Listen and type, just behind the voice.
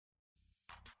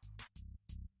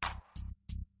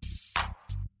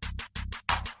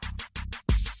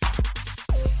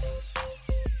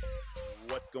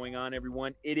going on,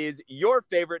 everyone? It is your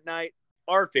favorite night,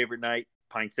 our favorite night,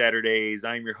 Pint Saturdays.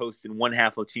 I'm your host and one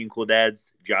half of Team Cool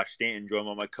Dads, Josh Stanton, joined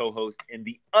by my co-host and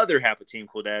the other half of Team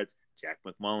Cool Dads, Jack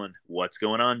McMullen. What's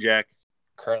going on, Jack?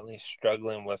 Currently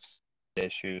struggling with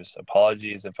issues.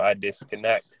 Apologies if I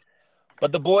disconnect.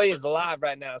 But the boy is alive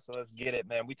right now, so let's get it,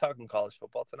 man. We talking college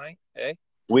football tonight, eh?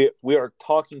 We are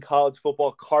talking college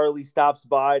football. Carly stops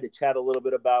by to chat a little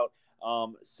bit about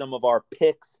some of our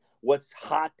picks. What's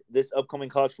hot this upcoming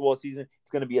college football season? It's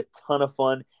going to be a ton of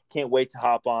fun. Can't wait to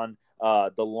hop on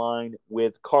the line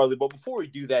with Carly. But before we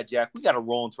do that, Jack, we got to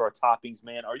roll into our toppings,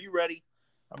 man. Are you ready?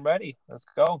 I'm ready. Let's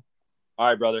go. All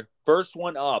right, brother. First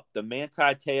one up, the Manti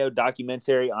Te'o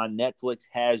documentary on Netflix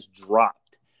has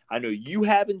dropped. I know you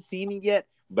haven't seen it yet,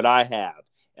 but I have.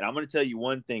 And I'm going to tell you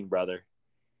one thing, brother.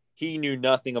 He knew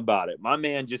nothing about it. My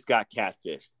man just got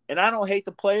catfished. And I don't hate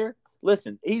the player.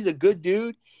 Listen, he's a good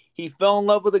dude. He fell in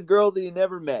love with a girl that he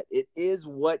never met. It is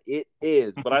what it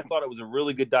is. But I thought it was a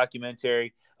really good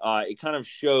documentary. It kind of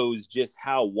shows just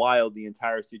how wild the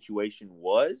entire situation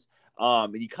was.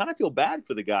 And you kind of feel bad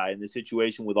for the guy in the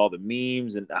situation with all the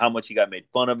memes and how much he got made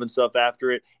fun of and stuff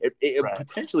after it. It Right.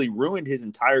 potentially ruined his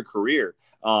entire career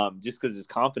just because his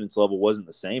confidence level wasn't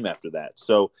the same after that.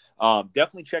 So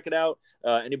definitely check it out.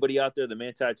 Anybody out there, the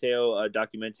Manti Te'o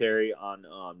documentary on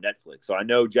Netflix. So I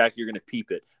know, Jack, you're going to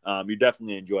peep it. You're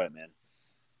definitely going to enjoy it, man.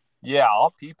 Yeah, I'll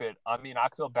peep it. I mean, I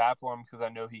feel bad for him because I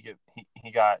know he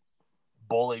got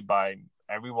bullied by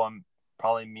everyone,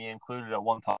 probably me included at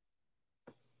one time.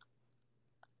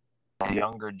 The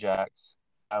younger Jacks,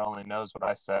 God only knows what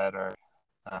I said or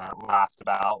laughed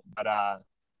about. But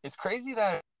it's crazy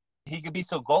that he could be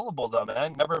so gullible, though,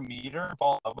 man. Never meet her,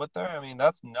 fall in love with her. I mean,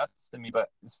 that's nuts to me. But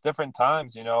it's different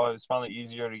times, you know. It was probably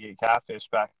easier to get catfish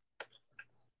back.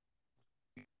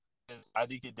 I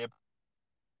think it did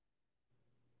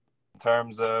in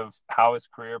terms of how his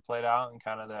career played out and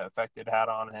kind of the effect it had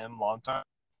on him long term.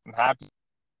 I'm happy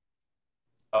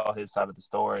to tell his side of the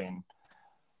story and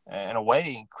in a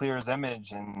way clear his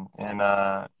image and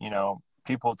you know,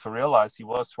 people to realize he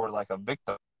was sort of like a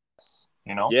victim,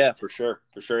 you know? Yeah, for sure.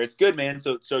 For sure. It's good, man.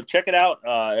 So check it out.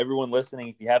 Everyone listening,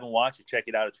 if you haven't watched it, check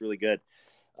it out. It's really good.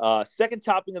 Second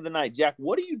topping of the night, Jack,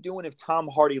 what are you doing if Tom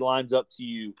Hardy lines up to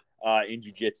you in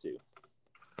jiu-jitsu?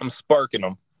 I'm sparking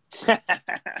him.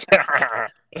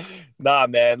 Nah,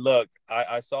 man, look,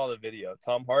 I saw the video.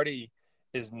 Tom Hardy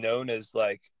is known as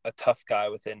like a tough guy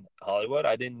within Hollywood.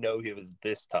 I didn't know he was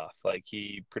this tough. Like,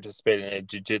 he participated in a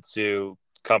jiu-jitsu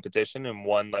competition and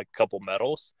won like a couple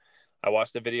medals. I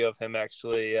watched a video of him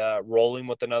actually rolling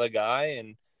with another guy,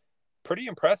 and pretty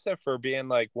impressive for being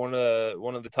like one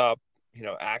of the top, you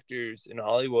know, actors in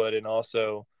Hollywood and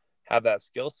also have that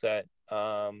skill set.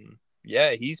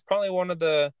 Yeah, he's probably one of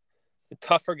the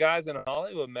tougher guys in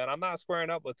Hollywood, man. I'm not squaring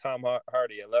up with Tom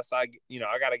Hardy unless I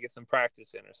got to get some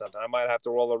practice in or something. I might have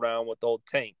to roll around with the old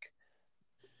Tank.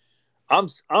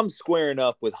 I'm squaring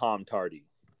up with Ham Tardy.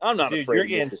 I'm not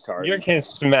afraid of Mr. Tardy. You're getting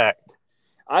smacked.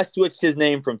 I switched his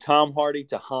name from Tom Hardy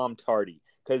to Ham Tardy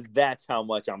because that's how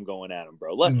much I'm going at him,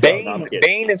 bro. Let's go. No, I'm kidding.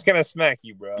 Bane is gonna smack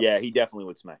you, bro. Yeah, he definitely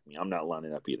would smack me. I'm not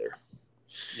lining up either.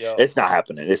 Yo. It's not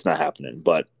happening.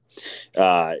 But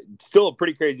still a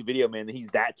pretty crazy video, man. He's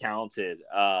that talented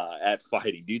at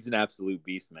fighting. Dude's an absolute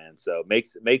beast, man. So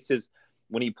makes his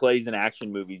when he plays in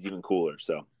action movies even cooler.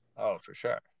 So for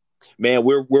sure. Man,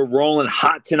 we're rolling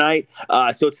hot tonight.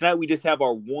 So tonight we just have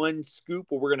our one scoop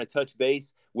where we're going to touch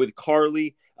base with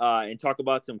Carly and talk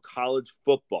about some college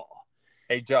football.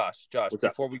 Hey, Josh, What's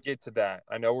before up? we get to that,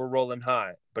 I know we're rolling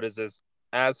hot, but is this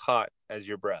as hot as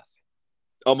your breath?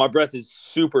 Oh, my breath is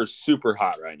super, super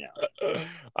hot right now.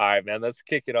 All right, man, let's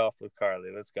kick it off with Carly.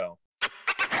 Let's go.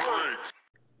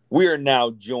 We are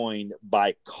now joined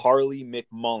by Carly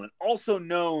McMullen, also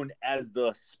known as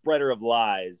the spreader of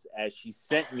lies, as she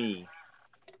sent me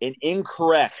an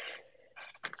incorrect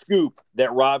scoop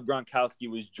that Rob Gronkowski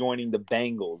was joining the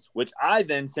Bengals, which I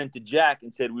then sent to Jack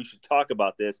and said we should talk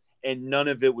about this, and none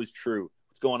of it was true.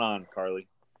 What's going on, Carly?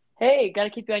 Hey, got to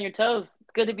keep you on your toes.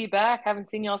 It's good to be back. Haven't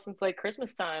seen y'all since like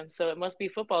Christmas time, so it must be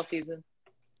football season.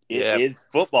 It is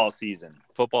football season.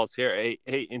 Football's here.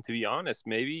 Hey, and to be honest,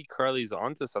 maybe Carly's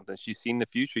onto something. She's seen the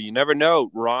future. You never know.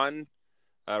 Rob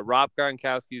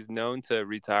Gronkowski is known to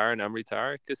retire and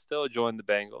unretire. Could still join the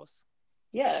Bengals.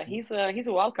 Yeah, he's a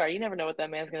wild card. You never know what that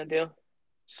man's gonna do.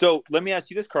 So let me ask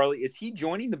you this, Carly: is he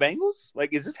joining the Bengals?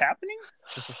 Like, is this happening?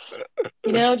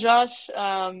 You know, Josh,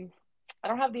 I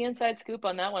don't have the inside scoop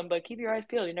on that one, but keep your eyes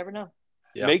peeled. You never know.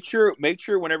 Yeah. Make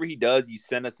sure whenever he does, you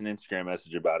send us an Instagram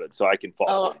message about it so I can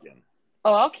fall for it again.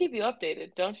 Oh, I'll keep you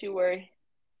updated. Don't you worry.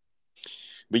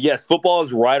 But yes, football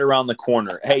is right around the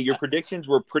corner. Hey, your predictions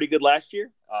were pretty good last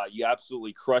year. You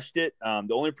absolutely crushed it.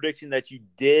 The only prediction that you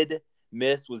did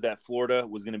miss was that Florida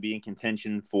was going to be in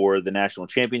contention for the national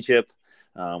championship,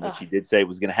 which you did say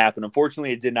was going to happen.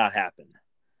 Unfortunately, it did not happen.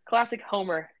 Classic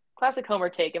Homer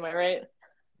take. Am I right?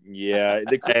 Yeah.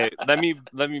 Hey, let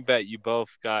me bet you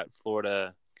both got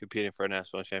Florida competing for a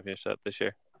national championship this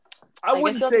year. I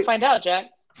guess you'll have to find out, Jack.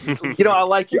 I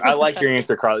like your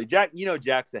answer, Carly. Jack,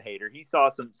 Jack's a hater. He saw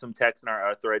some text in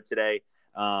our thread today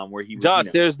where he was. Josh,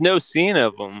 there's no scene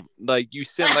of them. Like you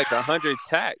sent like 100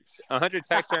 texts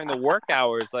during the work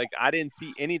hours. Like I didn't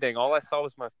see anything. All I saw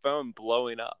was my phone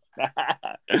blowing up.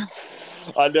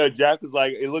 I know. Jack was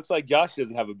like, it looks like Josh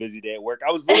doesn't have a busy day at work.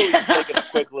 I was literally taking a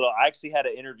quick little. I actually had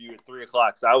an interview at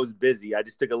 3:00, so I was busy. I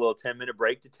just took a little 10-minute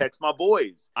break to text my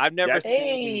boys. I've never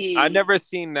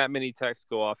seen that many texts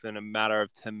go off in a matter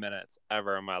of 10 minutes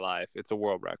ever in my life. It's a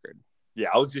world record. Yeah,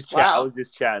 I was just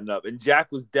chatting up, and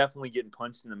Jack was definitely getting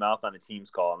punched in the mouth on a Teams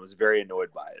call and was very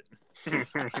annoyed by it.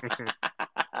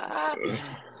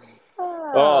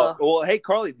 Oh, well, hey,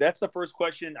 Carly, that's the first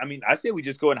question. I mean, I say we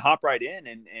just go and hop right in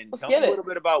and tell me a little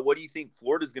bit about what do you think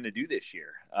Florida's going to do this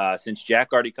year? Since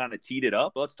Jack already kind of teed it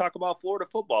up, let's talk about Florida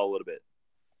football a little bit.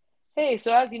 Hey,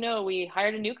 so as you know, we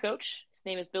hired a new coach. His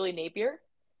name is Billy Napier.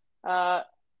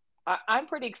 I'm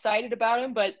pretty excited about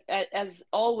him, but as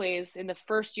always, in the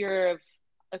first year of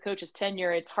a coach's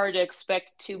tenure, it's hard to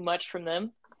expect too much from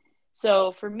them.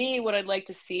 So for me, what I'd like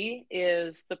to see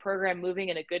is the program moving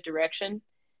in a good direction,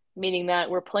 meaning that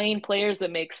we're playing players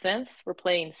that make sense, we're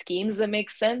playing schemes that make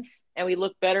sense, and we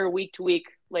look better week to week.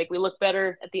 Like we look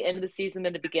better at the end of the season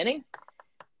than the beginning.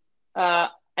 And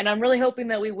I'm really hoping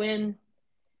that we win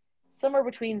somewhere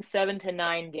between 7 to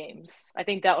 9 games. I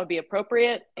think that would be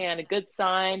appropriate and a good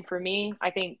sign for me.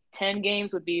 I think 10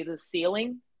 games would be the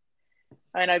ceiling.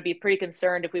 And I'd be pretty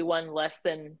concerned if we won less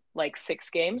than like 6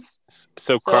 games.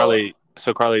 So Carly,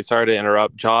 sorry to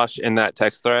interrupt. Josh, in that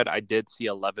text thread, I did see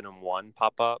 11-1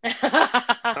 pop up.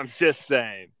 I'm just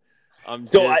saying.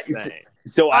 So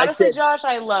honestly, Josh,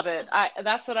 I love it.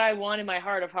 That's what I want in my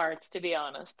heart of hearts, to be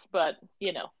honest. But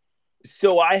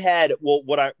So I had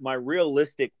my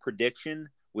realistic prediction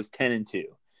was 10-2.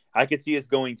 I could see us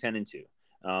going 10-2.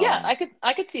 Yeah,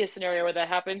 I could see a scenario where that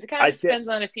happens. It kind of depends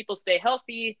on if people stay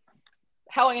healthy,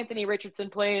 how Anthony Richardson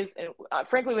plays, and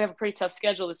frankly, we have a pretty tough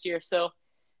schedule this year. So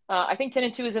I think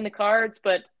 10-2 is in the cards,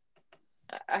 but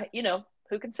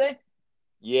who can say?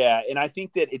 Yeah, and I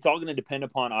think that it's all going to depend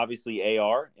upon obviously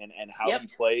AR and how he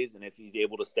plays and if he's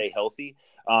able to stay healthy.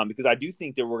 Because I do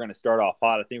think that we're going to start off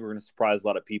hot. I think we're going to surprise a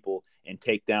lot of people and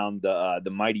take down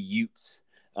the mighty Utes.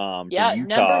 From Utah.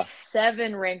 Number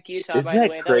 7 ranked Utah. Isn't by the that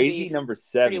way, crazy? Number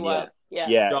 7.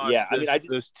 Yeah. Josh, I mean,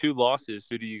 those 2 losses.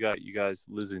 Who do you got? You guys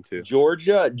losing to?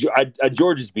 Georgia.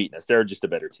 Georgia's beating us. They're just a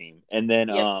better team. And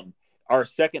then our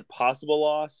second possible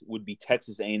loss would be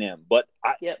Texas A&M. But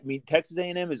I mean, Texas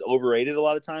A&M is overrated a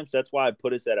lot of times. So that's why I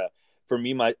put us at for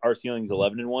me, our ceiling is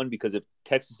 11-1, because if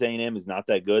Texas A&M is not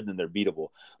that good, then they're beatable.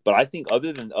 But I think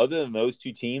other than those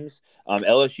 2 teams,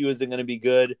 LSU isn't going to be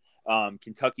good.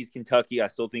 Kentucky's Kentucky. I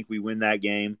still think we win that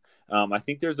game. I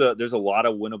think there's a lot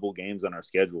of winnable games on our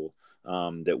schedule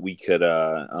that we could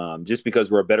just because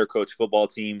we're a better coach football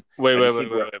team. Wait.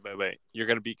 You're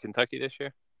going to beat Kentucky this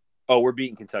year? Oh, we're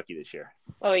beating Kentucky this year.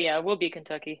 Oh yeah, we'll beat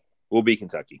Kentucky. We'll beat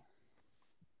Kentucky.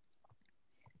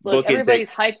 Look,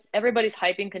 everybody's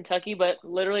hyping Kentucky, but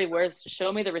literally,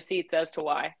 show me the receipts as to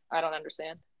why. I don't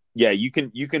understand. Yeah, you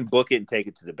can book it and take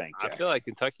it to the bank, Jack. I feel like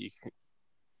Kentucky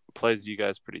plays you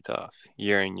guys pretty tough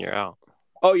year in, year out.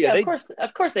 Oh yeah,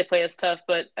 of course they play us tough,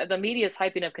 but the media is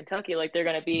hyping up Kentucky like they're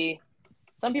going to be.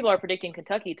 Some people are predicting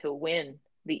Kentucky to win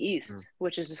the East,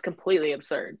 which is just completely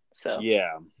absurd. So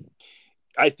yeah.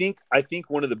 I think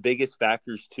one of the biggest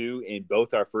factors too in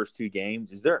both our first 2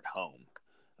 games is they're at home.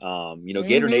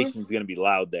 Gator Nation is going to be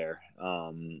loud there,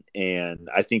 and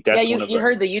I think that's you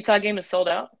heard the Utah game is sold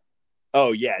out.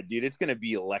 Oh yeah, dude, it's going to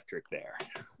be electric there.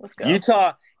 Let's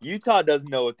go. Utah doesn't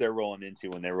know what they're rolling into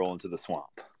when they roll into the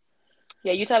swamp.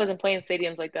 Yeah, Utah doesn't play in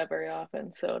stadiums like that very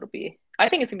often, so I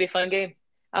think it's going to be a fun game.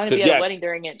 I'm going to be at a wedding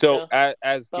during it. So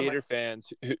as Gator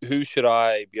fans, who should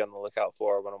I be on the lookout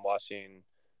for when I'm watching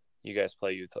you guys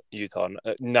play Utah,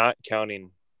 not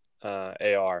counting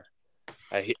AR?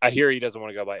 I hear he doesn't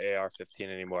want to go by AR-15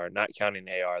 anymore. Not counting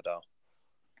AR though.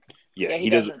 Yeah, he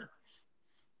doesn't.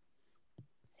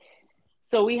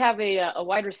 So we have a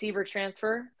wide receiver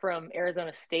transfer from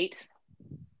Arizona State.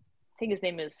 I think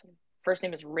his first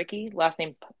name is Ricky, last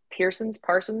name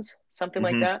Parsons, something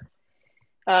like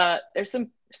that. There's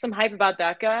some hype about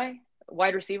that guy,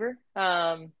 wide receiver.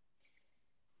 I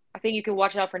think you can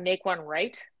watch out for Naquan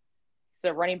Wright. He's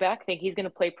a running back. I think he's going to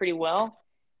play pretty well.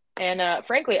 And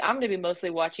frankly, I'm going to be mostly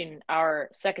watching our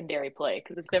secondary play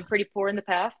because it's been pretty poor in the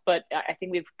past. But I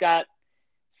think we've got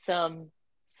some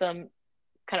kind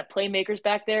of playmakers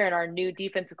back there, and our new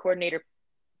defensive coordinator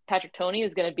Patrick Toney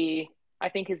is going to be. I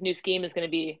think his new scheme is going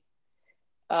to be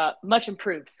much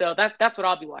improved. So that's what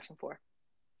I'll be watching for.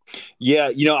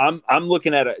 Yeah, I'm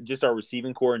looking at just our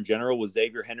receiving core in general with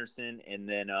Xavier Henderson, and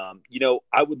then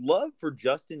I would love for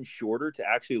Justin Shorter to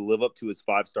actually live up to his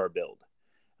 5-star build.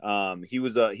 He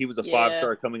was a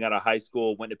 5-star coming out of high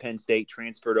school, went to Penn State,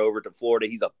 transferred over to Florida.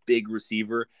 He's a big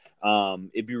receiver.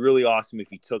 It'd be really awesome if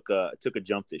he took a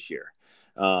jump this year.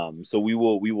 So we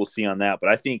will see on that. But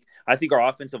I think our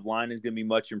offensive line is going to be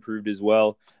much improved as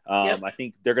well. I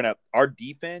think our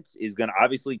defense is going to,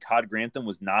 obviously Todd Grantham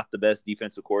was not the best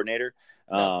defensive coordinator.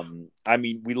 I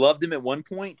mean, we loved him at one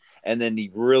point, and then he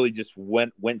really just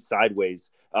went sideways.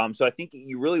 So I think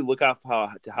you really look out how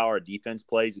our defense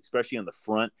plays, especially on the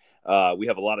front. We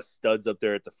have a lot of studs up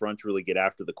there at the front to really get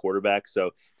after the quarterback.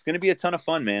 So it's going to be a ton of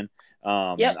fun, man.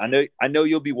 I know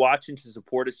you'll be watching to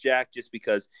support us, Jack, just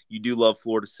because you do love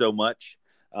Florida so much.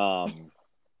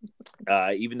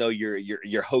 Even though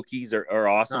your Hokies are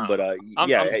awesome, but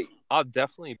I'll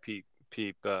definitely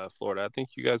peep Florida. I think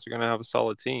you guys are going to have a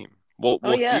solid team. We'll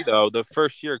see though. The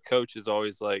first year coach is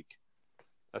always like,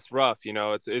 that's rough.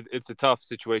 It's a tough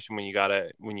situation when you got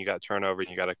turnover and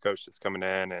you got a coach that's coming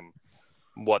in, and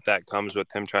what that comes with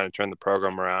him trying to turn the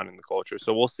program around and the culture.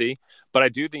 So we'll see. But I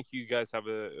do think you guys have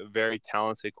a very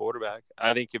talented quarterback.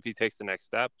 I think if he takes the next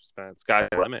step, sky's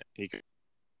the limit. He could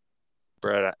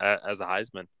as a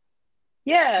Heisman.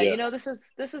 Yeah, this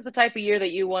is the type of year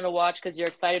that you want to watch because you're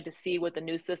excited to see what the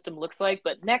new system looks like.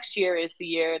 But next year is the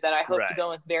year that I hope to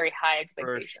go with very high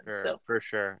expectations. For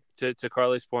sure. To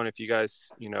Carly's point, if you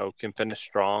guys, can finish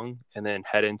strong and then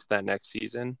head into that next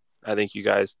season, I think you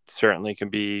guys certainly can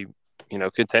be,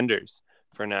 contenders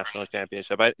for a national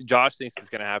championship. Josh thinks it's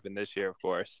going to happen this year, of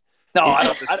course.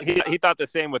 No, he thought the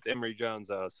same with Emory Jones,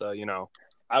 though. So,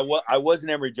 I was an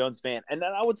Emory Jones fan. And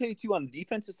then I will tell you, too, on the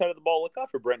defensive side of the ball, look out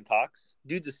for Brenton Cox.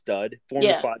 Dude's a stud.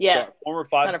 Former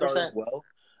 5-star as well.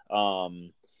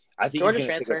 I think Georgia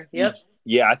transfer. I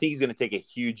think he's going to take a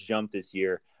huge jump this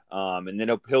year. And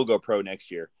then he'll go pro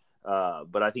next year.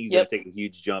 But I think he's going to take a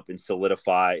huge jump and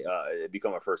solidify,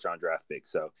 become a first-round draft pick.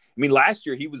 So, I mean, last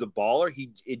year he was a baller.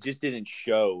 It just didn't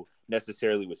show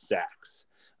necessarily with sacks.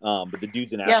 But the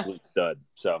dude's an absolute stud.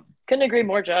 So couldn't agree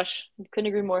more, Josh. Couldn't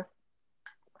agree more.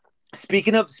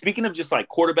 Speaking of just like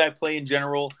quarterback play in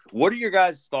general, what are your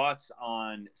guys' thoughts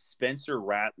on Spencer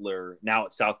Rattler now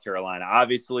at South Carolina?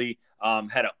 Obviously,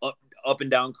 had an up and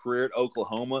down career at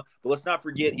Oklahoma, but let's not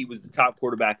forget he was the top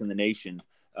quarterback in the nation,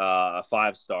 a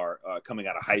 5-star coming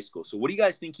out of high school. So what do you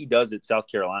guys think he does at South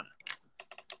Carolina?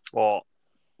 Well,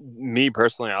 me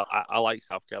personally, I like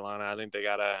South Carolina. I think they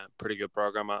got a pretty good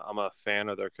program. I'm a fan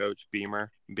of their coach,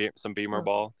 Beamer, some Beamer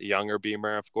ball, the younger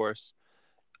Beamer, of course.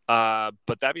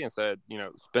 But that being said,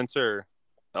 Spencer,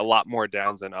 a lot more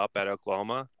downs than up at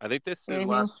Oklahoma. I think this is his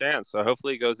last chance. So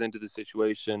hopefully he goes into the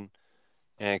situation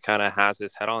and kind of has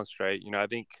his head on straight. I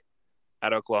think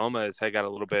at Oklahoma, his head got a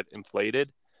little bit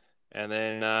inflated. And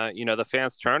then, the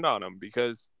fans turned on him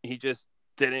because he just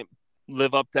didn't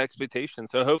live up to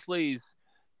expectations. So hopefully he's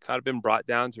kind of been brought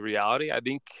down to reality. I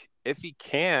think if he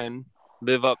can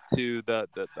live up to the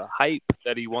hype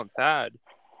that he once had,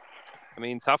 I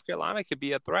mean, South Carolina could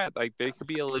be a threat. Like, they could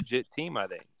be a legit team, I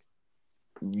think.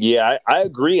 Yeah, I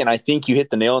agree, and I think you hit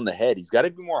the nail on the head. He's got to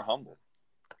be more humble.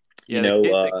 Yeah,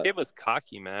 the kid was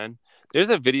cocky, man. There's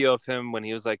a video of him when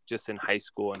he was, like, just in high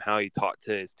school and how he talked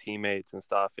to his teammates and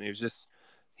stuff, and he was just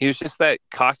that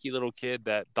cocky little kid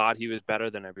that thought he was better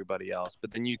than everybody else.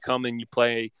 But then you come and you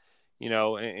play,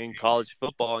 in college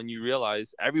football, and you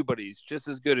realize everybody's just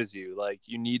as good as you. Like,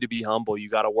 you need to be humble. You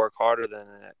got to work harder than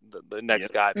the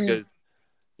next guy because –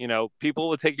 people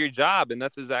will take your job, and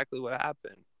that's exactly what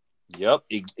happened. Yep,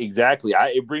 exactly.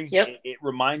 It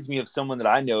reminds me of someone that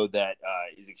I know that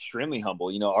is extremely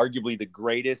humble. Arguably the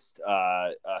greatest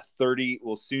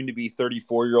soon to be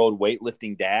 34-year-old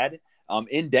weightlifting dad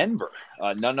in Denver.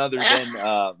 None other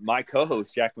than my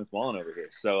co-host Jack McMullen over here.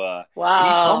 So wow,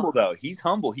 he's humble though. He's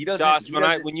humble. He doesn't. Josh,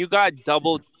 when you got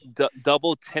double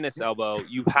tennis elbow,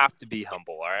 you have to be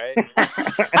humble. All right.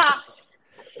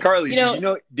 Carly,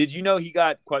 did you know he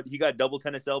got double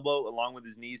tennis elbow along with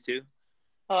his knees too?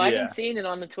 Oh, I've been seeing it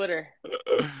on the Twitter.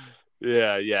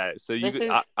 Yeah. So this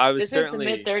is the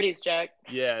mid-30s, Jack.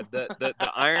 Yeah, the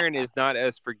iron is not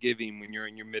as forgiving when you're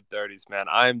in your mid-30s, man.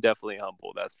 I'm definitely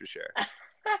humble, that's for sure.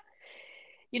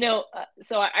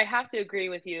 So I have to agree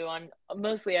with you on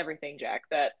mostly everything, Jack.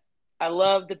 That I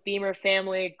love the Beamer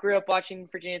family. Grew up watching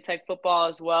Virginia Tech football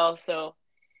as well, so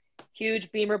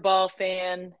huge Beamer ball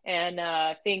fan, and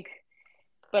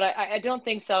but I don't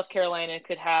think South Carolina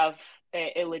could have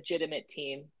a legitimate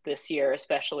team this year,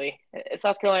 especially.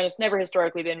 South Carolina's never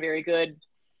historically been very good,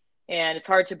 and it's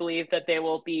hard to believe that they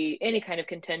will be any kind of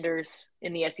contenders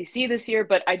in the SEC this year,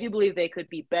 but I do believe they could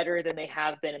be better than they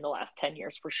have been in the last 10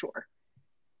 years for sure.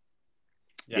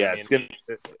 Yeah, I mean, it's good.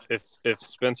 If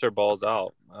Spencer balls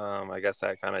out, I guess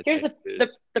that kind of here's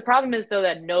changes. the problem is though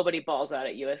that nobody balls out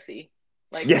at USC.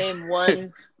 Like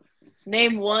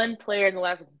name one player in the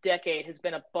last decade who's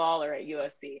been a baller at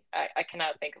USC. I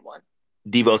cannot think of one.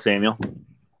 Debo Samuel.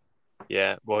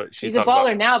 Yeah, well, he's a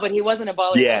baller now, but he wasn't a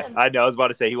baller then. I know. I was about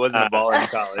to say he wasn't a baller in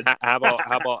college. How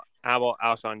about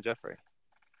Alshon Jeffrey?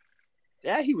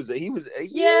 Yeah, he was. I think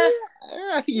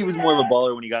he was more of a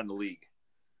baller when he got in the league.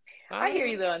 I hear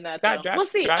you though on that. We'll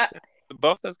see.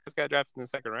 Both those guys got drafted in the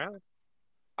second round.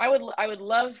 I would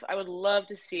love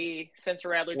to see Spencer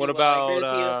Rattler. What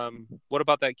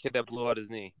about that kid that blew out his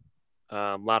knee?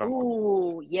 Lattimore.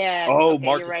 Ooh, yeah. Oh, okay,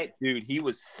 Marcus, you're right. Dude, he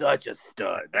was such a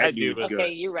stud. That dude was good.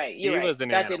 Okay, you're right.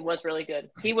 That dude was really good.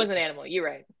 He was an animal. You're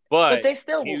right. But they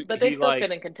still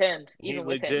couldn't contend even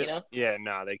with him, you know? Yeah,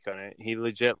 no, they couldn't. He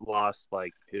legit lost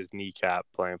like his kneecap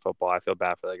playing football. I feel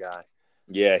bad for the guy.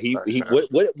 Yeah,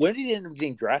 when did he end up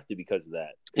getting drafted because of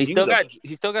that? He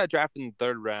still got drafted in the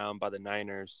third round by the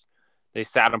Niners. They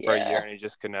sat him for a year, and he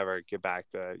just could never get back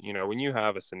to, when you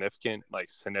have a significant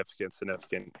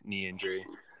knee injury,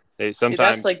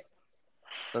 sometimes the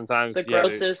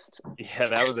grossest. Yeah,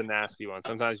 that was a nasty one.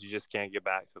 Sometimes you just can't get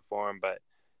back to form. But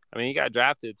I mean, he got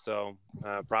drafted, so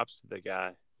props to the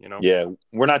guy. Yeah,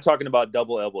 we're not talking about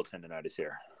double elbow tendonitis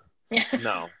here.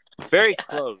 No, very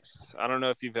close. I don't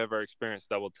know if you've ever experienced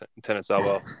double tennis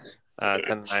elbow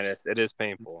tendonitis. It is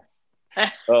painful.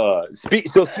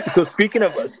 Speaking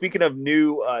of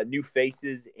new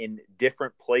faces in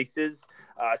different places,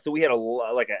 so we had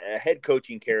a head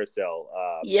coaching carousel.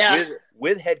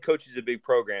 With head coaches of big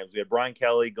programs, we had Brian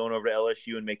Kelly going over to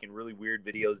LSU and making really weird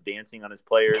videos dancing on his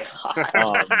players.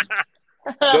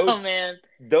 Man,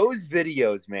 those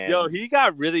videos, man. Yo, he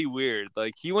got really weird.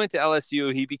 Like he went to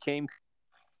LSU, he became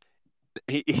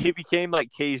like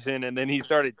Cajun, and then he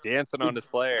started dancing on his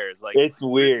players. Like it's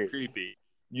weird, creepy.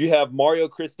 You have Mario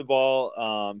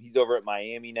Cristobal. He's over at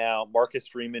Miami now. Marcus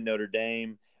Freeman, Notre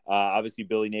Dame. Obviously,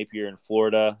 Billy Napier in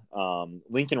Florida.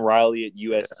 Lincoln Riley at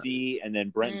USC. And then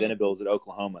Brent Venables at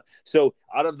Oklahoma. So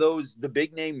out of those, the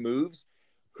big name moves,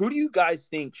 who do you guys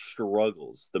think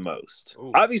struggles the most?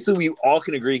 Ooh. Obviously, we all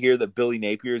can agree here that Billy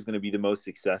Napier is going to be the most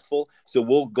successful. So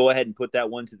we'll go ahead and put that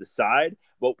one to the side.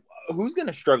 But who's going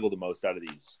to struggle the most out of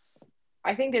these?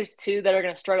 I think there's two that are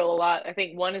going to struggle a lot. I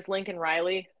think one is Lincoln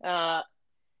Riley.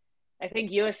 I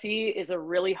think USC is a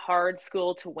really hard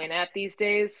school to win at these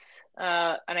days.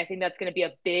 And I think that's going to be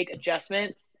a big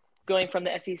adjustment going from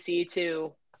the SEC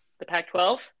to the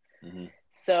Pac-12. Mm-hmm.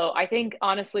 So I think,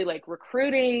 honestly, like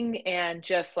recruiting and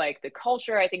just like the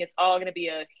culture, I think it's all going to be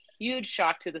a huge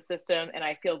shock to the system. And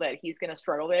I feel that he's going to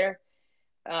struggle there.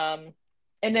 And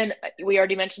then we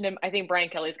already mentioned him. I think Brian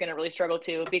Kelly is going to really struggle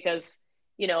too, because,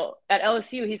 at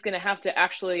LSU, he's going to have to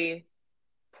actually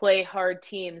play hard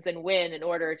teams and win in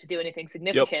order to do anything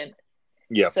significant.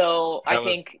 Yeah. So I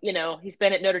think, he's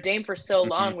been at Notre Dame for so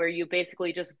long where you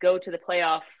basically just go to the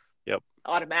playoff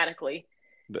automatically.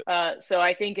 So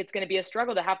I think it's going to be a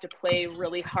struggle to have to play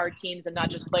really hard teams and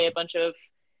not just play a bunch of,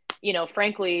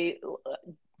 frankly,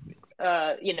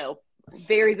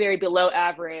 very, very below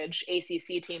average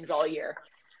ACC teams all year.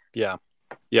 Yeah.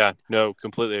 Yeah. No,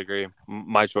 completely agree.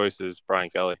 My choice is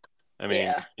Brian Kelly. I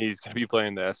mean, he's going to be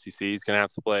playing the SEC. He's going to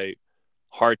have to play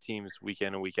hard teams week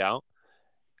in and week out.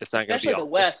 It's not going to be the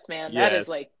West, man. That is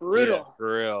like brutal. Yeah,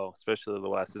 for real, especially the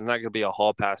West. It's not going to be a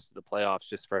hall pass to the playoffs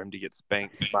just for him to get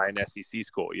spanked by an SEC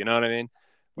school. You know what I mean?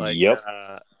 Like,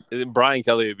 Brian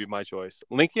Kelly would be my choice.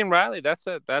 Lincoln Riley, that's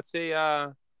a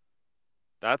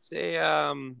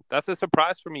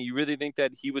surprise for me. You really think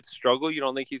that he would struggle? You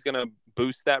don't think he's going to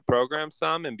boost that program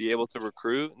some and be able to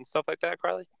recruit and stuff like that,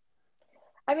 Carly?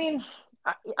 I mean,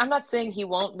 I'm not saying he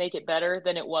won't make it better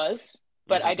than it was,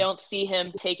 but I don't see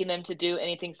him taking them to do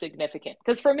anything significant.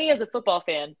 Because for me as a football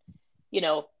fan,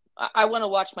 I want to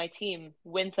watch my team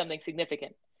win something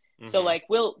significant. Mm-hmm. So, like,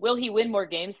 will he win more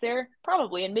games there?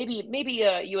 Probably. And maybe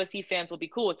USC fans will be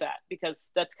cool with that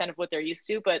because that's kind of what they're used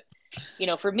to. But,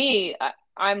 for me,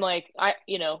 I'm like,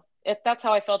 if that's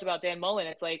how I felt about Dan Mullen.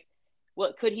 It's like,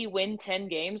 could he win 10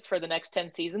 games for the next 10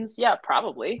 seasons? Yeah,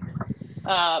 probably.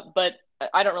 But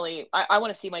I don't really – I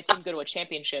want to see my team go to a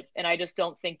championship, and I just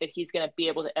don't think that he's going to be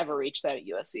able to ever reach that at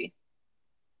USC.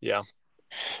 Yeah.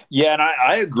 Yeah, and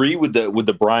I agree with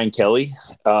the Brian Kelly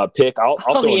pick. I'll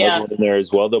Oh throw yeah. another one in there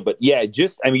as well, though. But yeah, you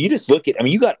just look at.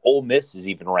 You got Ole Miss is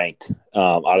even ranked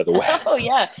out of the Oh West.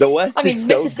 yeah. The I West is mean,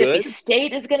 so Mississippi good.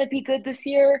 State is going to be good this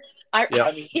year. Yeah.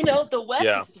 I mean, The West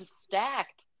Yeah. is just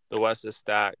stacked. The West is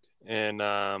stacked, and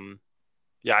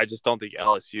yeah, I just don't think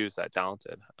LSU is that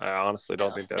talented. I honestly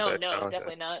don't think they're that talented.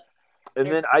 Definitely not.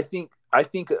 and then I think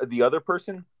the other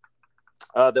person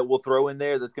that we'll throw in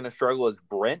there that's going to struggle is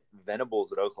Brent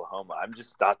Venables at Oklahoma. I'm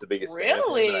just not the biggest fan of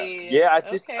him. Really? Yeah,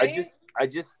 Okay. I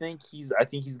just think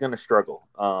he's going to struggle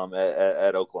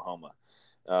at Oklahoma.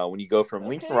 When you go from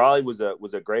Lincoln Riley was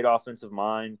a great offensive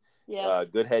mind, Yeah.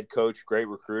 good head coach, great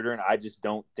recruiter, and I just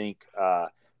don't think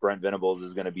Brent Venables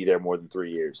is going to be there more than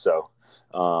 3 years. So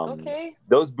Okay.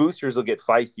 those boosters will get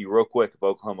feisty real quick if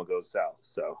Oklahoma goes south.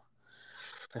 So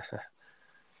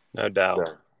No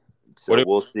doubt. so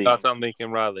we'll see. Thoughts on Lincoln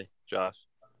Riley, Josh?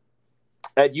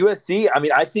 At USC,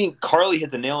 I think Carly hit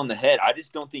the nail on the head. I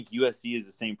just don't think USC is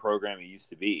the same program it used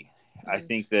to be. I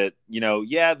think that,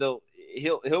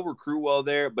 he'll recruit well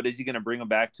there, but is he going to bring them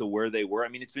back to where they were?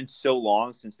 It's been so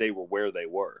long since they were where they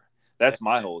were. That's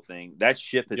my whole thing. That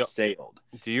ship has sailed.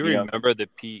 Do you remember the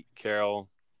Pete Carroll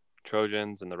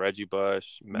Trojans and the Reggie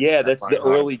Bush? Yeah, that's the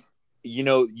early. You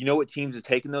know what teams have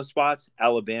taken those spots?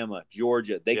 Alabama,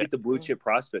 Georgia. They get the blue chip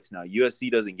prospects now. USC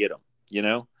doesn't get them.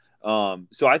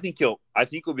 So I think he'll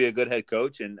be a good head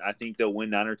coach, and I think they'll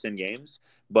win 9 or 10 games.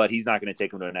 But he's not going to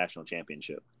take them to a national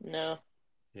championship. No.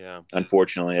 Yeah.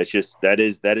 Unfortunately, it's just that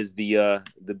is the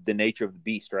nature of the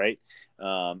beast, right?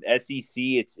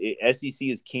 SEC SEC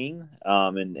is king,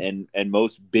 and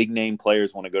most big name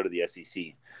players want to go to the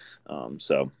SEC.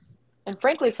 And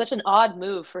frankly, it's such an odd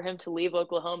move for him to leave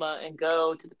Oklahoma and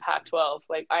go to the Pac-12.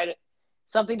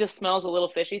 Something just smells a little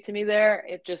fishy to me there.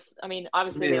 It just,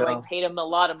 obviously they paid him a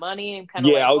lot of money and kind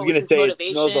of I was gonna say it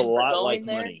smells a motivation for lot going like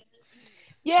there. money.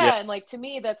 Yeah, and to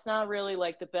me, that's not really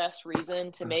the best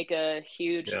reason to make a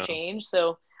huge change.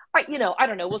 So, I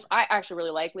don't know. I actually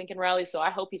really like Lincoln Riley, so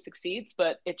I hope he succeeds.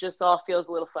 But it just all feels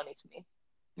a little funny to me.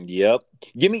 Yep.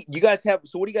 What do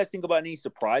you guys think about any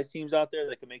surprise teams out there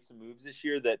that can make some moves this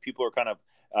year that people are kind of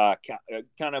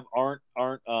aren't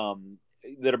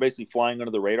that are basically flying under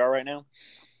the radar right now?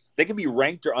 They can be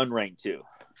ranked or unranked too.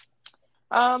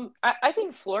 I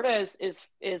think Florida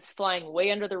is flying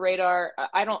way under the radar.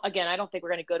 I don't think we're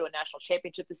going to go to a national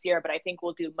championship this year, but I think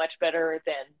we'll do much better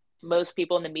than most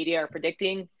people in the media are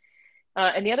predicting.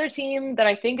 And the other team that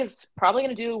I think is probably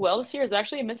going to do well this year is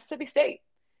actually Mississippi State.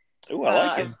 Oh, I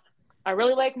like him. I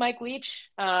really like Mike Leach.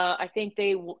 I think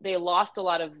they lost a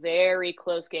lot of very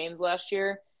close games last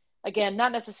year. Again,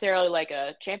 not necessarily like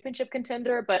a championship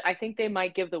contender, but I think they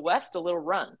might give the West a little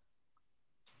run.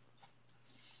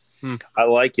 I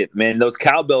like it, man. Those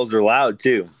cowbells are loud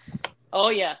too. Oh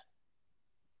yeah.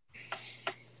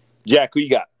 Jack, who you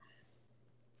got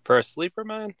for a sleeper,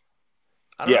 man?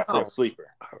 For a sleeper.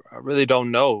 I really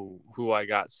don't know who I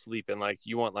got sleeping.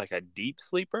 You want a deep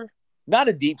sleeper? Not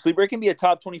a deep sleeper. It can be a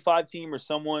top 25 team or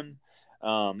someone.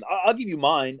 I'll give you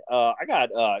mine. I got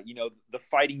the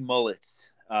Fighting Mullets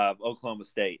of Oklahoma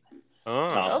State.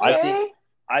 Okay.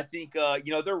 I think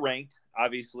they're ranked,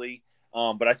 obviously.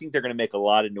 But I think they're going to make a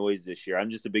lot of noise this year. I'm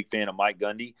just a big fan of Mike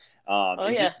Gundy.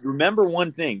 Just remember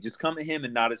one thing: just come at him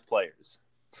and not his players.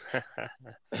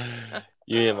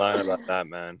 You ain't lying about that,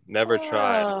 man. Never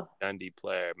tried a Gundy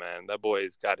player, man. That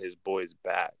boy's got his boys'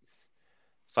 backs.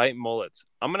 Fight Mullets.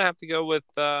 I'm gonna have to go with.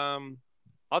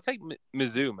 I'll take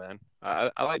Mizzou, man. I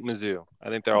like Mizzou. I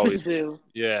think they're always. Mizzou.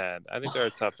 Yeah, I think they're a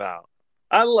tough out.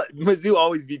 Mizzou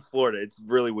always beats Florida. It's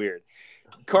really weird.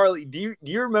 Carly, do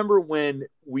you remember when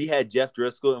we had Jeff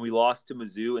Driscoll and we lost to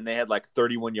Mizzou and they had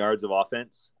 31 yards of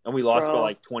offense and we lost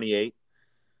by 28?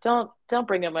 Don't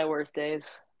bring up my worst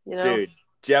days. Dude,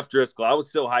 Jeff Driscoll, I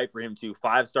was so hyped for him too.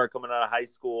 5-star coming out of high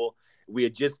school. We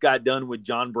had just got done with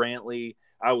John Brantley.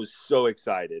 I was so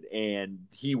excited, and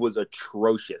he was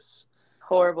atrocious.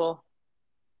 Horrible.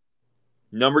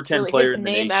 Number 10 player in the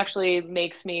nation. His name actually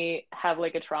makes me have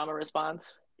a trauma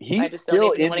response. I just still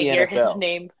don't even want to hear his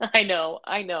name. I know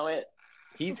it.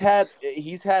 He's had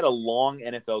a long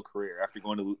NFL career after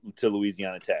going to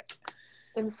Louisiana Tech.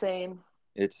 Insane.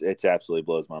 It's absolutely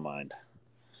blows my mind.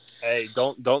 Hey,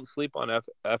 don't sleep on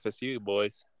FSU,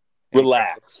 boys.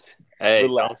 Relax.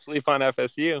 Don't sleep on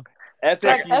FSU.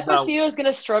 FSU is going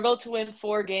to struggle to win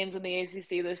 4 games in the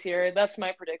ACC this year. That's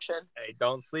my prediction. Hey,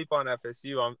 don't sleep on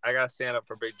FSU. I got to stand up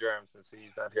for Big Jerem since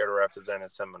he's not here to represent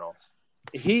his Seminoles.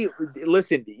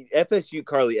 Listen, FSU,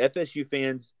 Carly, FSU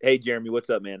fans. Hey, Jeremy, what's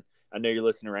up, man? I know you're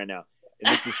listening right now,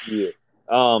 and this is for you.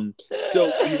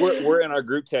 So we're in our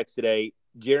group text today.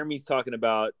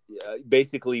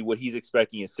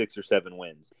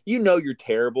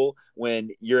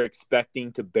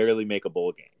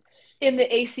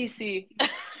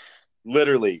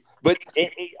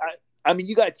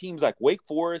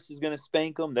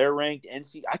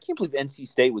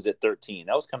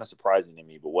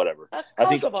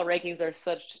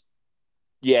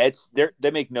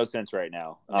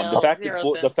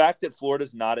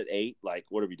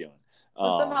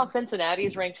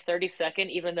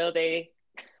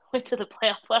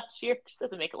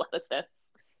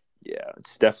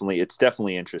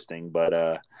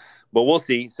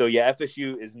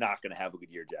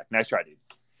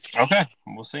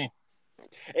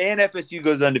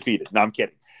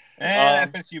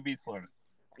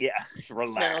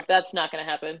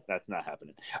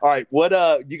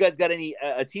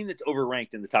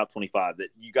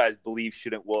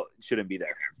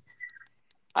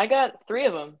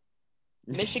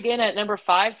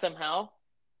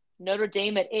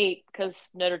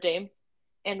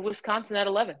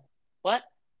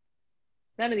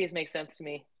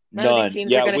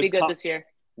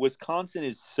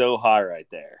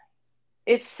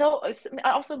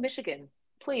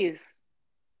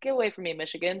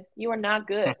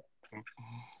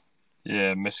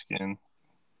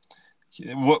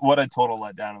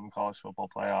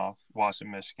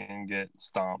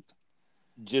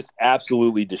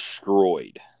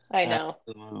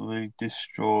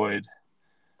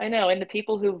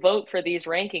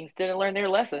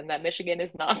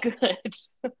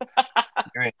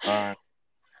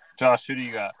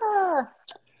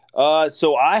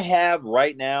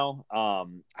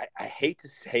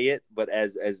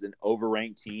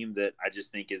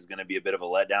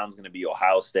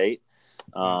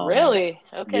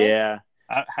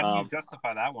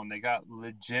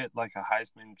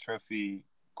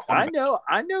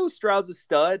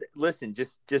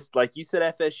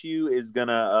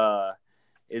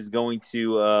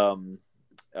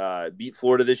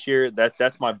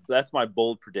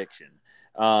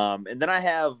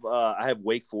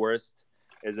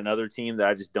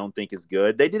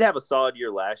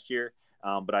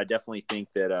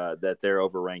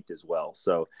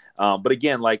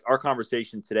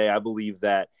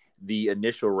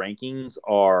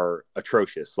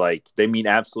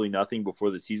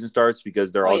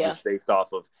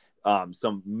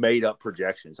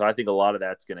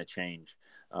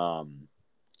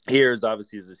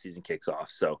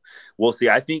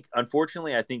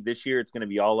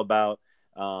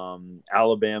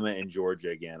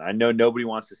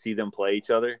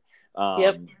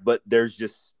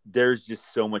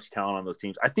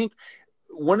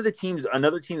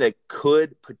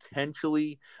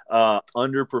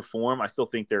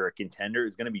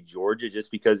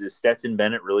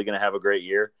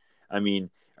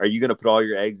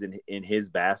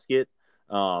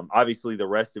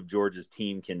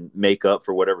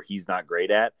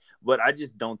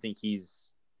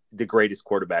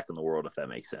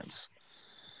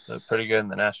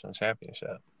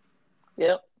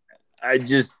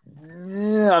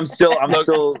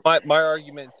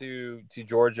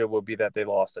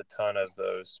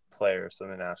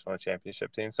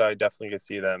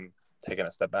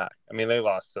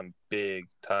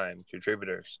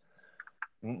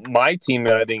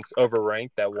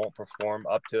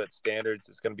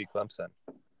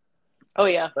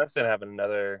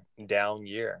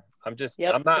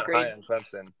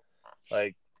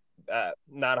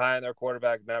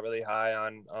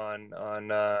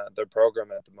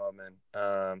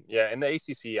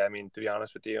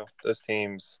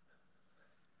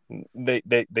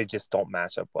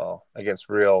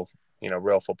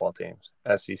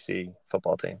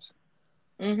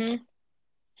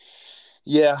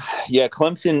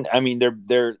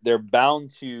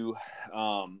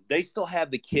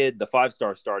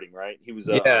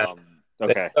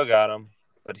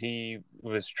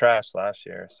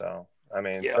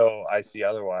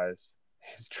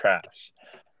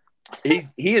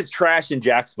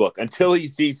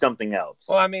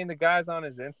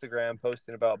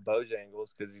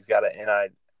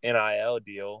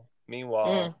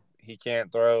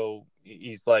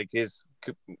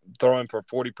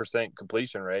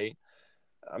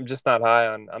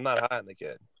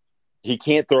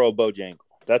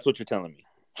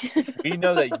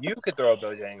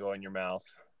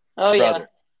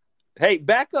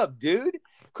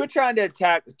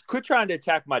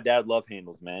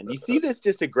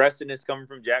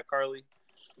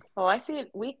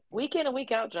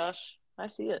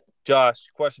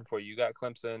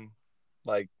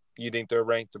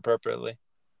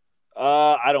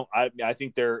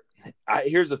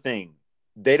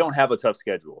 they don't have a tough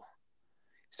schedule.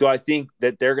 So I think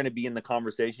that they're going to be in the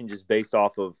conversation just based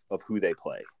off of who they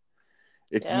play.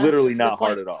 It's literally not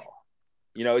hard at all.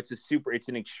 It's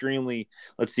an extremely,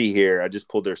 let's see here. I just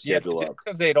pulled their schedule up. Just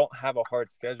because they don't have a hard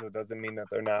schedule doesn't mean that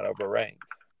they're not overranked.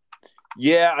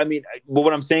 Yeah, I mean, but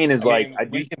what I'm saying is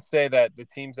we can say that the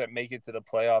teams that make it to the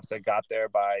playoffs that got there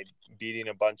by beating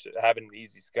having an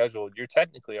easy schedule, you're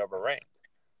technically overranked.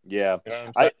 Yeah. You know what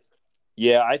I'm saying?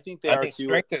 I think they are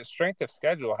too. Strength of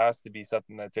schedule has to be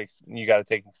something that you got to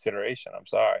take consideration. I'm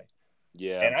sorry.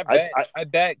 Yeah. And I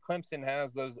bet Clemson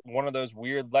has one of those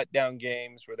weird letdown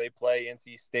games where they play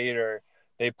NC State or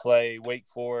they play Wake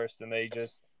Forest and they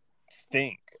just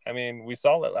stink. I mean, we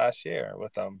saw it last year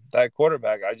with them. That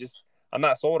quarterback, I'm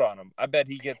not sold on him. I bet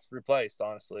he gets replaced,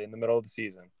 honestly, in the middle of the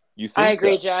season. You think I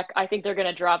agree, so? Jack. I think they're going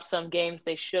to drop some games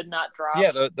they should not drop.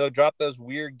 Yeah, they'll drop those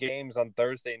weird games on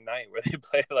Thursday night where they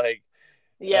play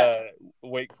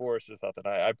Wake Forest or something.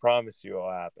 I promise you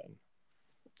it'll happen.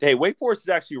 Hey, Wake Forest is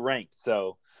actually ranked,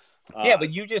 so. Yeah,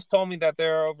 but you just told me that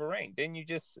they're overranked. Didn't you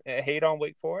just hate on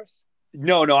Wake Forest?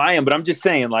 No, I am, but I'm just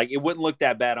saying, it wouldn't look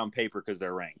that bad on paper because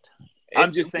they're ranked.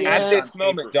 I'm just saying. At this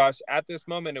moment, Josh,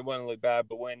 it wouldn't look bad,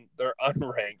 but when they're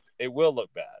unranked, it will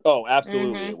look bad. Oh,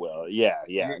 absolutely it will. Yeah.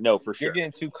 No, for sure. You're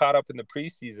getting too caught up in the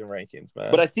preseason rankings,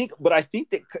 man. But I think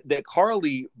that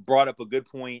Carly brought up a good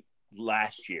point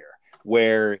last year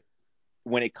where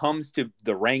when it comes to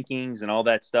the rankings and all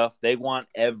that stuff, they want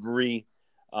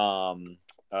everyone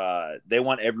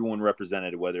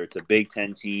represented, whether it's a Big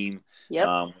Ten team,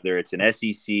 whether it's an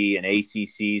SEC, an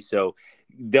ACC. So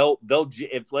they'll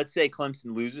if let's say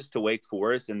Clemson loses to Wake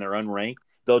Forest and they're unranked,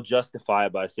 they'll justify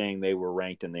it by saying they were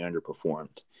ranked and they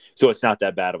underperformed. So it's not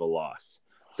that bad of a loss.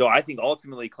 So I think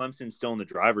ultimately Clemson's still in the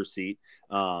driver's seat.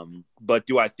 But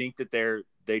do I think that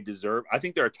they deserve? I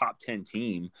think they're a top 10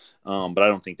 team, but I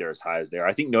don't think they're as high as they are.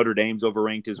 I think Notre Dame's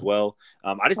overranked as well.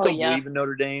 I just don't believe in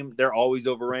Notre Dame. They're always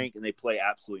overranked and they play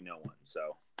absolutely no one.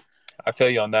 So I feel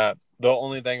you on that. The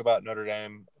only thing about Notre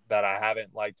Dame that I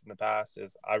haven't liked in the past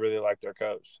is I really like their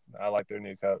coach. I like their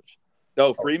new coach.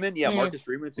 Oh, Freeman? Yeah, Marcus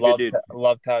Freeman's a good dude.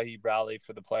 Loved how he rallied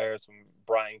for the players when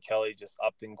Brian Kelly just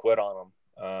upped and quit on him.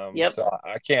 So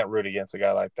I can't root against a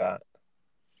guy like that.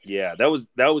 Yeah, that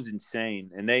was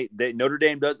insane. And they Notre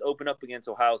Dame does open up against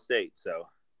Ohio State, so.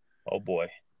 Oh boy.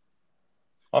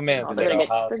 My man said they're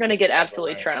going to get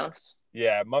absolutely trounced.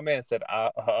 Yeah, my man said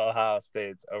Ohio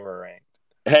State's overranked.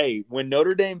 Hey, when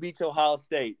Notre Dame beats Ohio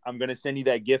State, I'm going to send you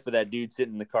that gif of that dude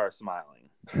sitting in the car smiling.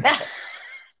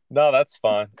 No, that's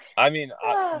fine. I mean,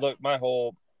 look,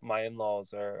 my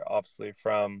in-laws are obviously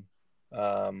from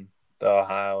the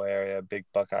Ohio area, big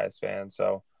Buckeyes fan,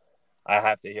 so I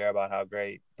have to hear about how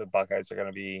great the Buckeyes are going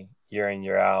to be year in,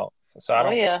 year out. So I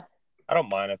don't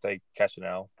mind if they catch an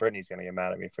L. Brittany's going to get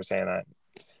mad at me for saying that.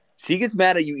 She gets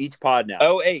mad at you each pod now.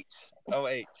 OH.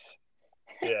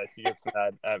 Yeah, she gets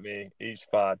mad at me each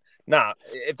pod. Nah,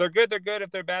 if they're good, they're good.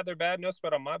 If they're bad, they're bad. No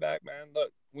sweat on my back, man.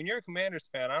 Look, when you're a Commanders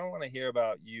fan, I don't want to hear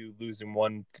about you losing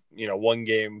one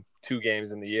game, 2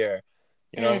 games in the year.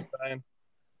 You know what I'm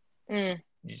saying?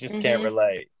 You just can't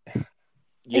relate.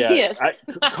 Yeah, yes.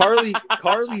 Carly's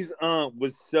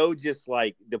was so just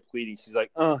depleting. She's like,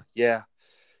 yeah,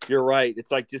 you're right. It's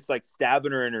just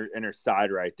stabbing her in her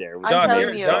side right there. Josh,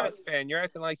 you're a Giants fan. You're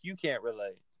acting like you can't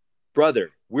relate. Brother,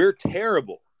 we're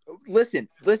terrible. Listen,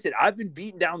 I've been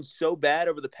beaten down so bad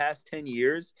over the past 10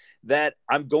 years that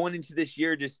I'm going into this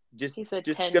year just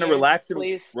gonna relax and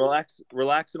watch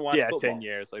football. 10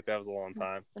 years. That was a long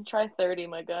time. And try 30,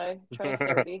 my guy. Try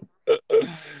 30.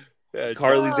 Yeah,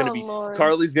 Carly's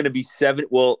gonna be 7.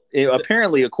 Well,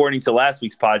 apparently, according to last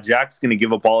week's pod, Jack's gonna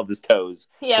give up all of his toes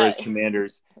for his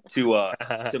Commanders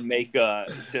to make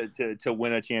to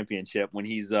win a championship when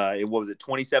he's what was it,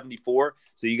 2074?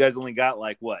 So you guys only got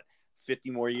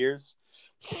 50 more years?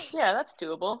 Yeah, that's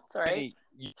doable. It's all right.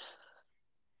 Hey,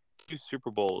 2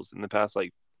 Super Bowls in the past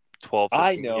 12.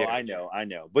 I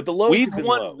know. But the lows. We've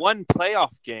won one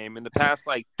playoff game in the past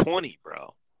 20,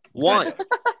 bro. One.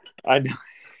 I know.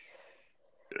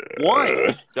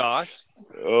 One, Josh.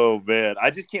 Oh man,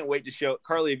 I just can't wait to show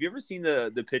Carly. Have you ever seen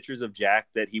the pictures of Jack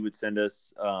that he would send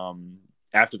us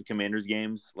after the Commanders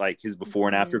games, his before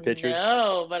and after pictures?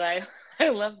 No, but I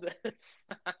love this.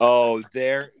 Oh,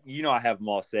 I have them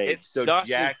all saved. It's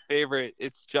Josh's favorite.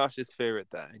 It's Josh's favorite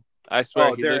thing. I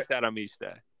swear, he looks at them each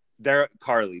day. They're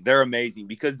amazing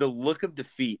because the look of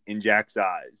defeat in Jack's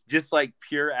eyes, just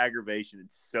pure aggravation.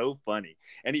 It's so funny.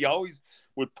 And he always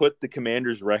would put the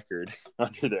Commanders record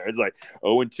under there. It's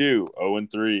 0-2,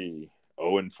 0-3,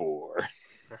 0-4.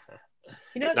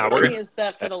 You know what's funny is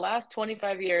that for the last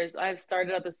 25 years, I've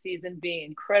started out the season being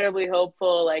incredibly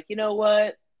hopeful. You know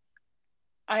what?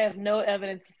 I have no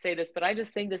evidence to say this, but I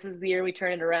just think this is the year we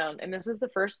turn it around. And this is the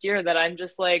first year that I'm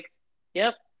just like,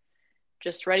 yep,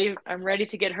 just ready. I'm ready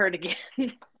to get hurt again.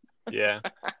 Yeah.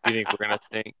 You think we're going to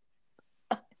stink?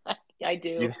 I do.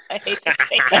 You- I hate to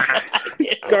say that. I do.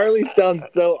 Carly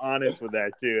sounds so honest with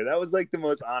that too. That was like the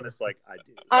most honest. Like I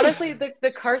do. Honestly, the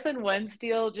Carson Wentz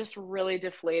deal just really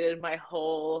deflated my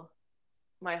whole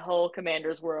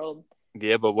Commanders world.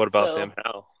 Yeah, but what about So- Sam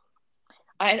Howell?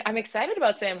 I'm excited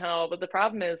about Sam Howell, but the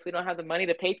problem is we don't have the money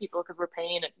to pay people because we're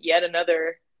paying yet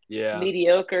another Yeah.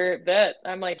 mediocre vet.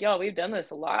 I'm like, yo, we've done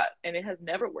this a lot and it has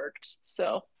never worked.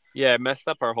 So Yeah, it messed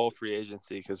up our whole free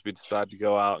agency because we decided to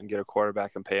go out and get a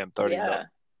quarterback and pay him $30 million.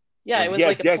 Yeah, it was Yeah,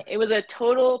 like Jack- it was a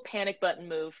total panic button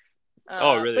move.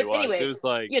 Oh, it really but was. Anyway, It was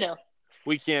like,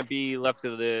 we can't be left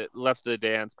to the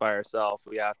dance by ourselves.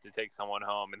 We have to take someone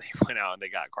home, and they went out and they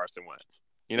got Carson Wentz.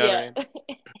 You know what I mean?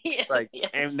 Yeah. It's like, Yes.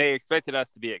 and they expected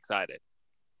us to be excited.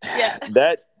 Yeah.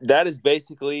 That is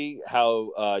basically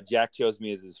how Jack chose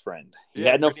me as his friend. He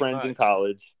Yeah, had no pretty friends in much.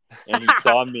 college, and he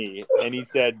saw me, and he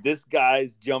said, "This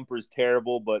guy's jumper's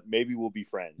terrible, but maybe we'll be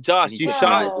friends." Josh, And he you took me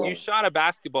Wow. as you well. shot a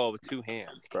basketball with two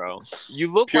hands, bro.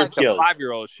 You look Pure like skills. a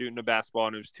 5-year-old shooting a basketball,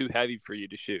 and it was too heavy for you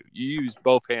to shoot. You used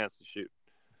both hands to shoot.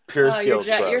 Pure Oh, skills,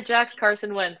 bro. you're Jack's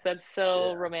Carson Wentz. That's so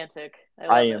Yeah. romantic. I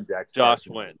love am it. Jack. Josh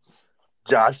Carson. Wentz.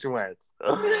 Josh Wentz.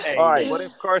 Hey, All right. what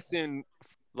if Carson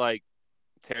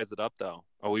tears it up though?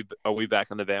 Are we back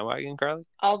on the bandwagon, Carly?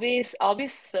 I'll be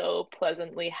so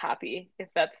pleasantly happy if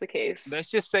that's the case. Let's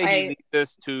just say he leads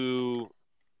us to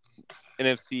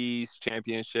NFC's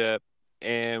championship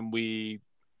and we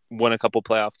won a couple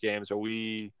playoff games. Are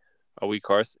we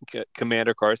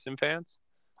Commander Carson fans?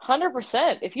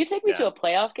 100%. If you take me Yeah. to a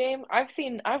playoff game,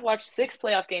 I've watched 6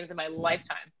 playoff games in my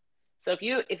lifetime. So if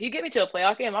you get me to a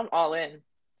playoff game, I'm all in.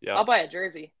 Yeah. I'll buy a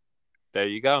jersey. There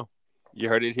you go. You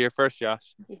heard it here first,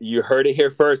 Josh. You heard it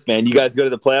here first, man. You guys go to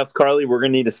the playoffs, Carly. We're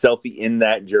gonna need a selfie in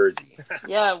that jersey.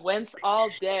 Yeah, Wentz all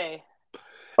day.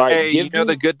 All right. Hey, give me-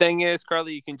 the good thing is,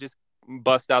 Carly, you can just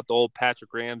bust out the old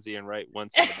Patrick Ramsey and write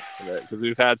once in the back of it because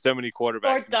we've had so many quarterbacks.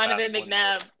 Or in the Donovan past 20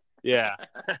 McNabb. years.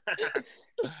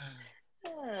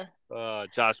 Yeah.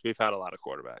 Josh, we've had a lot of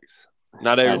quarterbacks.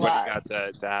 Not everybody lot. got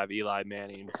to have Eli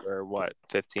Manning for,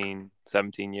 15,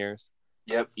 17 years?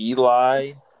 Yep,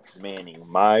 Eli Manning,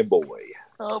 my boy.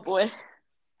 Oh boy.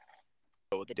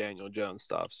 With the Daniel Jones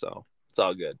stuff, so it's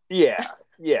all good. Yeah.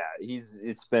 He's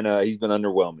been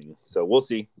underwhelming. So we'll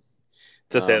see.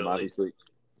 To say the least. Obviously,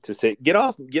 to say get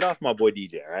off my boy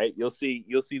DJ. All right, you'll see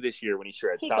this year when he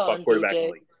shreds. He Top called 5 him quarterback in DJ.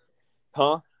 the league.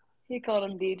 Huh? He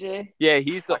called him DJ. Yeah,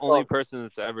 he's the I only call- person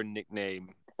that's ever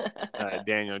nicknamed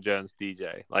Daniel Jones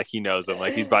DJ. Like, he knows him.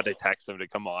 Like, he's about to text him to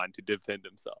come on to defend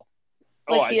himself.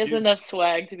 Like he has do. enough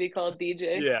swag to be called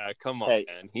DJ. Yeah, come on, Hey.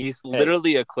 man. He's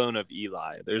literally a clone of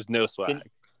Eli. There's no swag.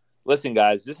 Listen,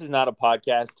 guys, this is not a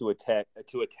podcast to attack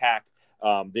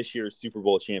this year's Super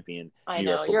Bowl champion. I New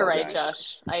know. York You're football right,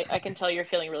 guys. Josh. I can tell you're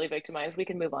feeling really victimized. We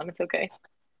can move on. It's okay.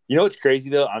 You know what's crazy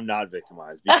though? I'm not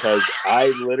victimized because I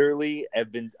literally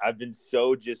I've been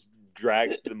so just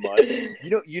dragged through the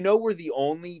mud. You know we're the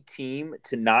only team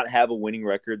to not have a winning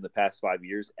record in the past 5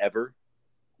 years ever.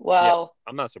 Wow.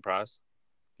 I'm not surprised.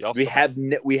 Y'all We suck.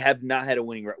 have not had a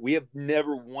winning record. We have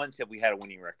never once have we had a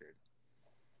winning record.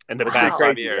 in the Wow. past 5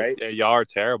 Crazy, years. right? Yeah, y'all are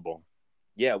terrible.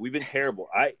 Yeah, we've been terrible.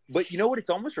 But you know what? It's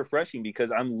almost refreshing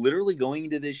because I'm literally going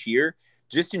into this year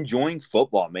just enjoying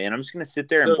football, man. I'm just gonna sit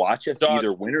there and So, watch us Josh,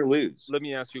 either win or lose. Let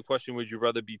me ask you a question. Would you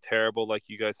rather be terrible like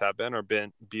you guys have been or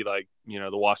be like, the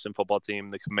Washington football team,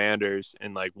 the Commanders,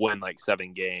 and like win like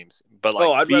 7 games? But like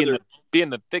I'd be rather. in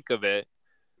the thick of it,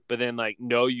 but then like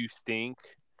know you stink,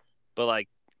 but like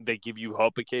they give you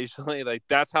hope occasionally. Like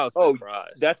that's how it's been for us.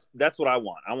 That's what I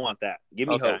want. I want that. Give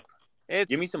me Okay. hope. It's,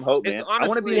 Give me some hope, it's man. I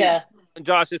want to be. honestly- Yeah.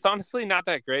 Josh, it's honestly not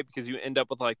that great because you end up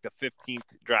with like the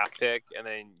 15th draft pick and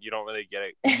then you don't really get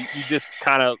it. You just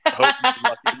kind of hope you can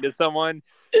luck into someone.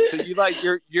 So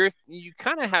you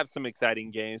kind of have some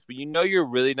exciting games, but you're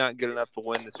really not good enough to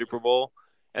win the Super Bowl,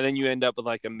 and then you end up with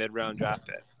like a mid-round draft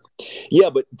pick. Yeah,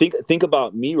 but think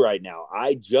about me right now.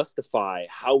 I justify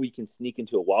how we can sneak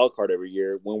into a wild card every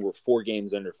year when we're 4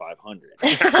 games under 500.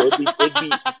 So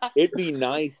it'd be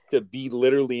nice to be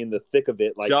literally in the thick of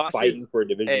it, like Josh fighting is- for a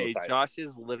divisional Hey, title. Josh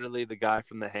is literally the guy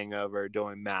from The Hangover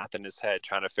doing math in his head,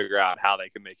 trying to figure out how they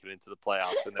can make it into the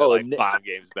playoffs when they're like 5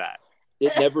 games back.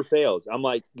 It never fails. I'm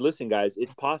like, listen, guys,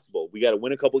 it's possible. We got to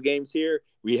win a couple games here.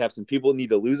 We have some people need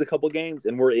to lose a couple games,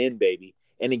 and we're in, baby.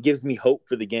 And it gives me hope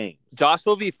for the games. Josh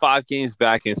will be 5 games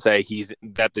back and say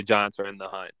that the Giants are in the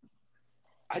hunt.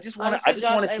 I just want Honestly, to.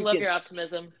 Josh, I see love your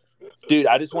optimism. Dude,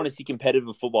 I just want to see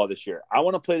competitive football this year. I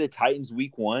want to play the Titans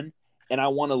week 1 and I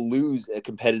want to lose a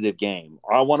competitive game,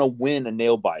 or I want to win a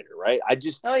nail biter, right?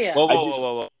 Oh yeah.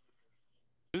 Whoa.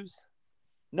 Lose?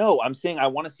 No, I'm saying I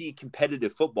want to see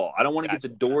competitive football. I don't want to get the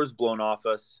Gotcha. doors blown off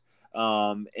us,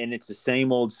 and it's the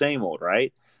same old,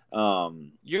 right?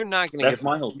 You're not going to That's get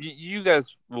my hope. You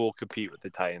guys will compete with the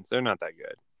Titans. They're not that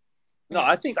good. No,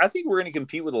 I think we're going to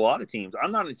compete with a lot of teams.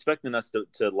 I'm not expecting us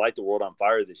to light the world on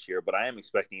fire this year, but I am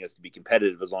expecting us to be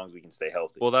competitive as long as we can stay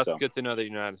healthy. Well, that's good to know that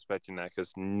you're not expecting that,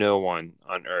 because no one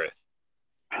on earth.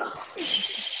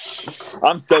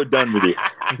 I'm so done with you.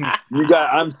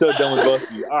 I'm so done with both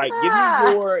of you. All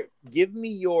right, give me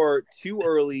your too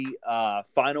early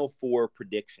Final Four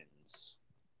predictions.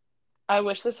 I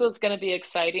wish this was going to be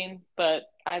exciting, but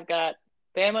I've got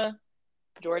Bama,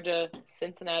 Georgia,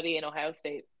 Cincinnati, and Ohio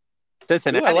State.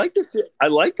 Cincinnati. Ooh, I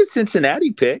like the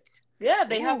Cincinnati pick. Yeah,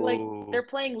 they have they're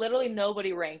playing literally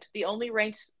nobody ranked. The only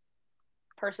ranked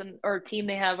person or team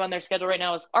they have on their schedule right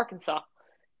now is Arkansas,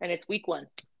 and it's week 1.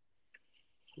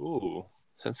 Ooh,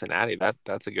 Cincinnati.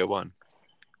 That's a good one.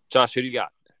 Josh, who do you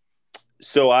got?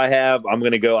 So I'm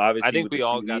going to go. Obviously, I think we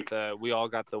all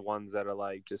got the ones that are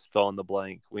like just fill in the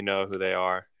blank. We know who they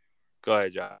are. Go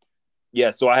ahead, Josh.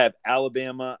 Yeah, so I have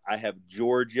Alabama, I have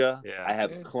Georgia, Yeah. I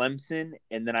have Clemson,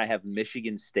 and then I have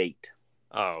Michigan State.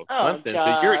 Oh, Clemson.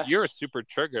 So you're super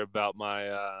triggered about my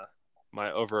my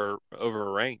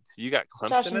overranked. You got Clemson.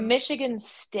 Josh, Michigan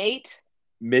State.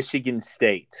 Michigan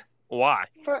State. Why?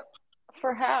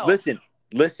 For how? Listen.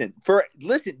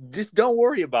 Just don't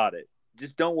worry about it.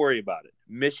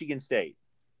 Michigan State.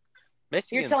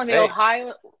 You're telling me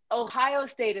Ohio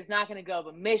State is not going to go,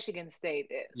 but Michigan State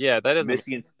is. Yeah, that doesn't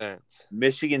make sense.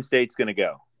 Michigan State's going to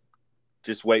go.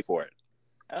 Just wait for it.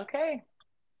 Okay.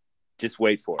 Just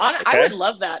wait for it. I would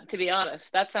love that, to be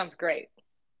honest. That sounds great.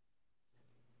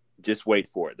 Just wait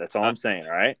for it. That's all I'm saying,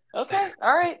 all right? Okay,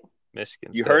 all right.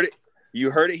 Michigan You State. heard it. You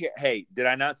heard it here. Hey, did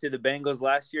I not say the Bengals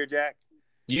last year, Jack?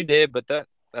 You did, but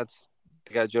that's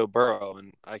they got Joe Burrow,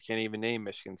 and I can't even name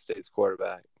Michigan State's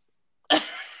quarterback.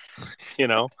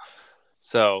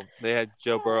 So they had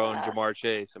Joe Burrow and Jamar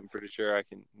Chase. I'm pretty sure I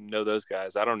can know those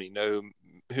guys. I don't even know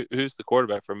who's the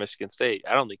quarterback for Michigan State.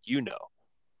 I don't think you know.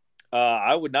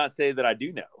 I would not say that I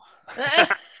do know. I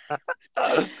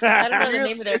don't know the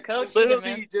name of their coach.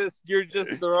 Literally, you're just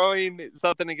throwing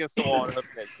something against the wall and hoping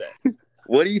it sticks.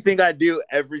 What do you think I do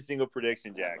every single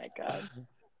prediction, Jack? Oh my God,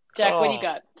 Jack, what do you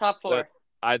got? Top 4.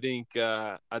 I think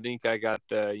I got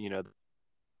the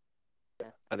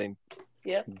I think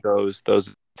those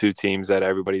 2 teams that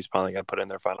everybody's probably gonna put in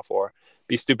their Final Four.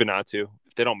 Be stupid not to.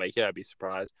 If they don't make it, I'd be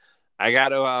surprised. I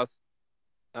got Ohio.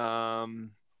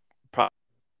 Probably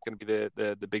going to be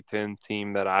the Big Ten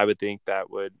team that I would think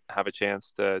that would have a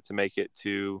chance to make it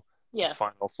to the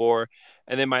Final Four.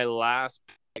 And then my last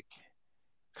pick,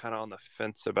 kind of on the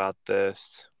fence about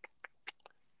this.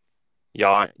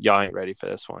 Y'all ain't ready for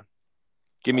this one.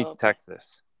 Give me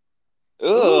Texas.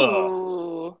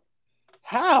 Ooh.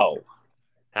 How?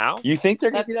 You think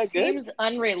they're going to be that good? Seems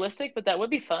unrealistic, but that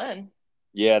would be fun.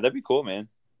 Yeah, that'd be cool, man.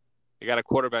 They got a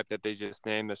quarterback that they just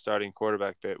named their starting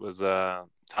quarterback that was a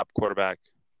top quarterback,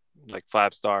 like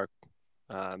 5-star.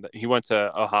 He went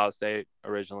to Ohio State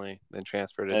originally, then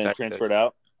transferred to Texas. Transferred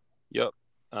out? Yep.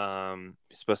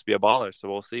 He's supposed to be a baller, so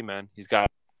we'll see, man. He's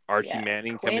got Archie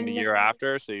Manning coming the year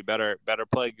after, so you better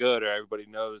play good, or everybody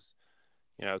knows,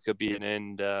 it could be an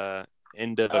end of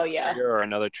a career or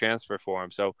another transfer for him.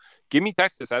 So give me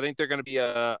Texas. I think they're going to be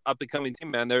a up-and-coming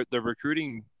team, man. They're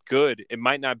recruiting good. It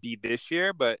might not be this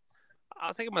year, but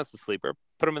I'll take them as a sleeper.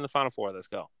 Put them in the Final Four. Let's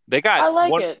go. They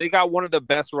got They got one of the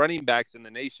best running backs in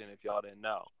the nation, if y'all didn't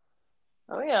know.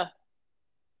 Oh yeah.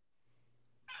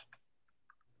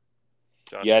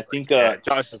 I think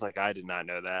Josh is like, I did not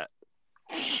know that.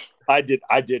 I did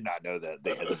not know that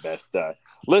they had the best.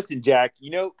 Listen, Jack,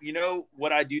 you know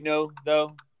what I do know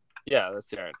though? Yeah, let's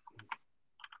hear it.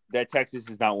 That Texas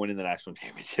is not winning the national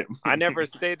championship. I never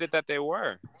stated that they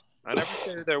were. I never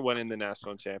said they're winning the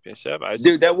national championship. I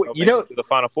just to the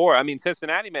Final Four. I mean,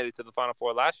 Cincinnati made it to the Final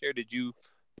Four last year. Did you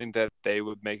think that they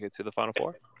would make it to the Final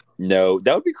Four? No,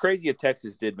 that would be crazy if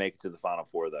Texas did make it to the Final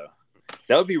Four, though.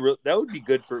 That would be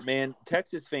good for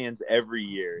Texas fans every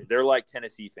year. They're like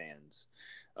Tennessee fans.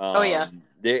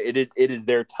 It is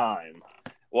their time.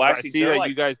 Well, actually, I see that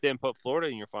you guys didn't put Florida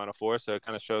in your Final Four, so it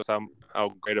kind of shows how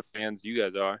great of fans you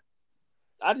guys are.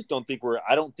 I just don't think we're.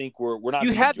 I don't think we're not.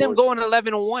 You had them going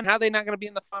 11-1. How are they not going to be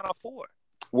in the Final Four?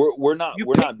 We're not. You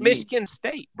we're picked not beating Michigan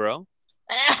State, bro.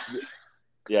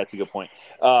 Yeah, that's a good point.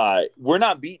 We're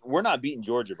not beating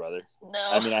Georgia, brother. No.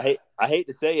 I mean, I hate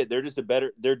to say it. They're just a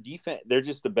better. Their defense. They're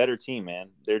just a better team, man.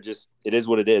 It is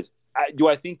what it is. Do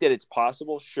I think that it's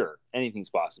possible? Sure, anything's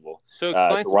possible. So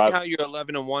explain it's a to me rival- how you're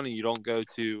 11-1 and you don't go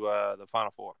to the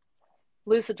Final Four.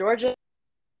 Lose to Georgia,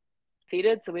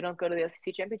 defeated, so we don't go to the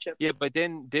SEC championship. Yeah, but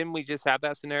didn't we just have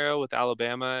that scenario with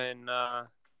Alabama and? Oh,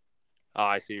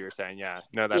 I see what you're saying. Yeah,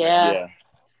 no, that Yeah. makes sense.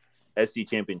 yeah. SC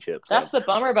championship. So. That's the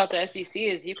bummer about the SEC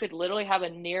is you could literally have a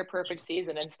near perfect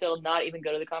season and still not even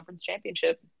go to the conference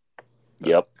championship.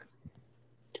 Yep.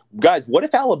 Guys, what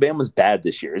if Alabama's bad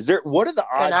this year? What are the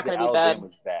They're odds not that gonna be bad.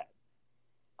 Alabama's bad?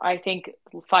 I think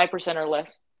 5% or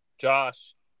less.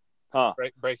 Josh, Huh?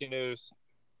 breaking news.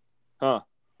 Huh?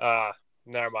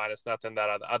 Never mind. It's nothing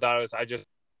that I thought it was.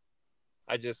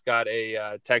 I just got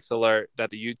a text alert that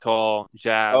the Utah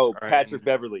Jazz. Oh, Patrick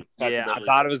Beverly. Yeah, I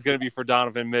thought it was going to be for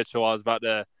Donovan Mitchell. I was about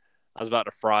to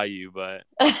fry you, but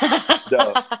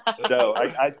No,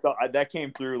 I saw that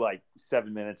came through like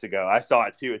 7 minutes ago. I saw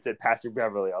it too. It said Patrick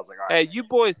Beverly. I was like, all right. Hey, you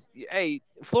boys. Hey,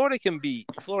 Florida can beat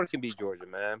Georgia,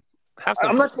 man.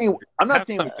 I'm not saying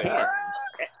we something. can't.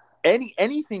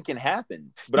 Anything can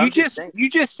happen. But you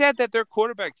just said that their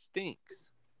quarterback stinks.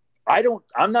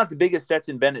 I'm not the biggest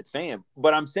Stetson Bennett fan,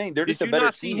 but I'm saying they're just a better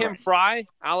team. Did you not see him fry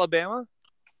Alabama?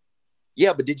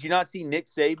 Yeah, but did you not see Nick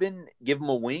Saban give him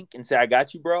a wink and say, "I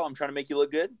got you, bro. I'm trying to make you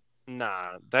look good"?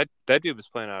 Nah, that dude was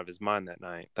playing out of his mind that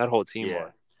night. That whole team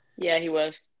was. Yeah, he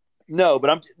was. No,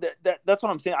 but that's what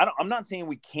I'm saying. I'm not saying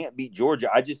we can't beat Georgia.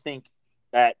 I just think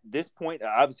at this point,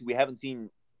 obviously, we haven't seen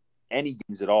any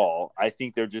games at all. I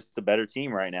think they're just a better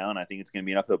team right now, and I think it's going to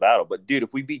be an uphill battle. But dude,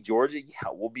 if we beat Georgia, yeah,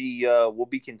 we'll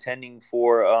be contending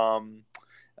for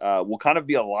we'll kind of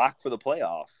be a lock for the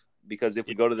playoff. Because if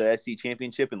we go to the SC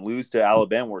championship and lose to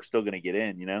Alabama, we're still going to get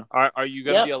in, you know? Are you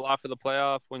going to be a lot for the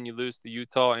playoff when you lose to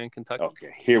Utah and Kentucky?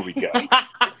 Okay, here we go.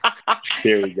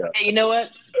 Here we go. Hey, you know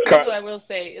what? Here's what I will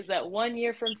say is that 1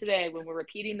 year from today, when we're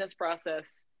repeating this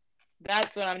process,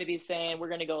 that's when I'm going to be saying we're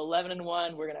going to go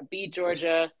 11-1. We're going to beat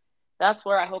Georgia. That's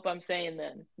where I hope I'm saying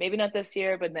then. Maybe not this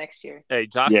year, but next year. Hey,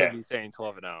 Josh will be saying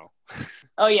 12-0.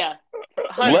 Oh, yeah.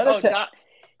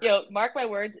 Mark my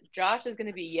words. Josh is going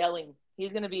to be yelling.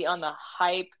 He's going to be on the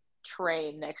hype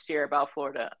train next year about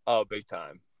Florida. Oh, big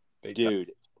time.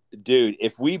 Dude,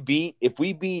 if we beat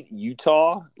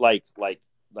Utah like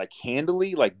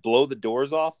handily, like blow the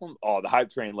doors off them, the hype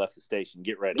train left the station.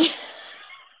 Get ready.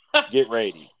 Get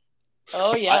ready.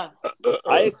 Oh yeah.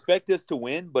 I expect us to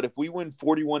win, but if we win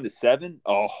 41-7,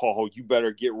 you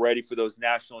better get ready for those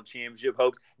national championship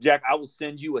hopes. Jack, I will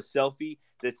send you a selfie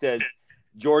that says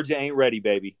Georgia ain't ready,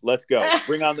 baby. Let's go.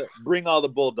 Bring all the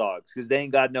Bulldogs because they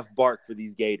ain't got enough bark for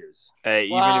these Gators. Hey,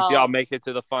 even if y'all make it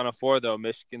to the Final Four, though,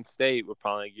 Michigan State will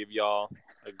probably give y'all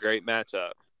a great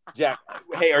matchup. Jack,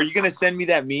 hey, are you going to send me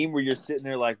that meme where you're sitting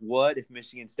there like, what if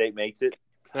Michigan State makes it?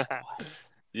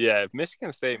 Yeah, if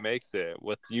Michigan State makes it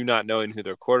with you not knowing who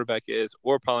their quarterback is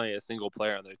or probably a single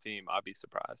player on their team, I'd be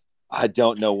surprised. I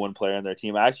don't know one player on their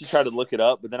team. I actually tried to look it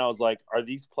up, but then I was like, are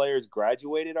these players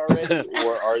graduated already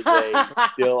or are they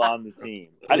still on the team?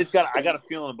 I got a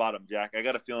feeling about them, Jack. I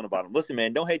got a feeling about them. Listen,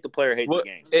 man, don't hate the player, hate the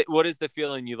game. What is the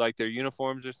feeling? You like their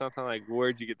uniforms or something? Like,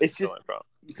 where'd you get this feeling from?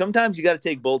 Sometimes you got to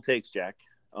take bold takes, Jack.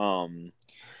 Bold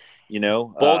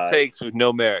takes with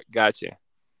no merit. Gotcha.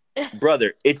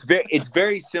 Brother, it's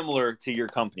very similar to your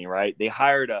company, right? They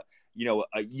hired a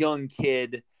young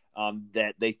kid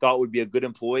that they thought would be a good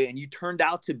employee, and you turned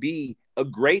out to be a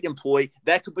great employee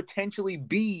that could potentially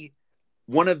be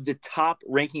one of the top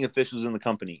ranking officials in the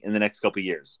company in the next couple of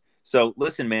years. So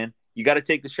listen, man, you got to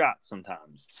take the shot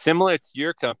sometimes. Similar to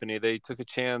your company, they took a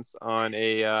chance on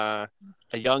a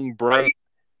young, bright,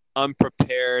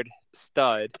 unprepared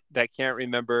stud that can't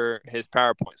remember his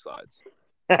PowerPoint slides.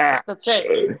 That's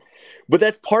right. But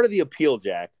that's part of the appeal,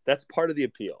 Jack. That's part of the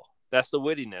appeal. That's the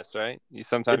wittiness, right? It's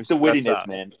the wittiness,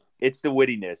 man. It's the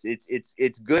wittiness.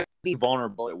 It's good to be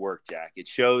vulnerable at work, Jack. It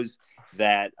shows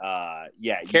that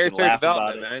you character can laugh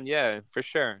development, about it. man. Yeah, for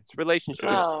sure. It's relationship.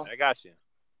 Wow. I got you.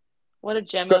 What a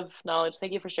gem of knowledge.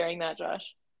 Thank you for sharing that,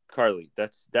 Josh. Carly,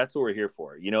 that's what we're here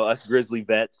for. Us Grizzly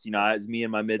vets, as me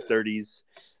in my mid-30s.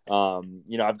 I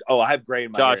have gray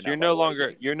in my hair. Josh, you're no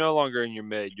longer in your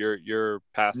mid. You're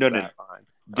past that line.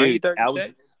 Dude,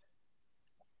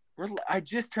 I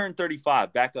just turned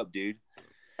 35. Back up, dude.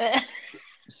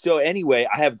 So anyway,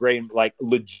 I have gray, like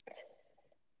legit.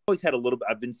 Always had a little bit.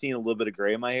 I've been seeing a little bit of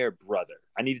gray in my hair, brother.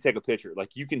 I need to take a picture.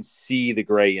 Like you can see the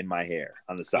gray in my hair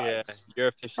on the sides. Yeah, you're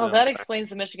officially. Oh, that explains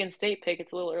the Michigan State pick.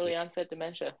 It's a little early onset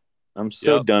dementia. I'm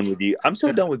so done with you. I'm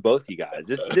so done with both you guys.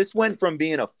 This went from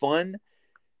being a fun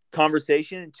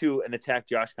conversation to an attack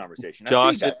Josh conversation.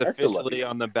 Josh is officially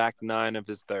on the back nine of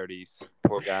his 30s.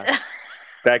 Poor guy.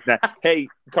 Back now. Hey,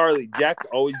 Carly, Jack's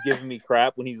always giving me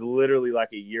crap when he's literally like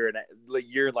a year and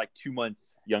 2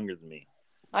 months younger than me.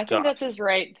 I think that's his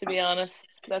right, to be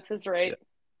honest. That's his right.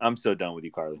 I'm so done with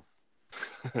you, Carly.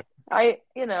 I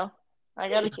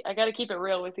gotta keep it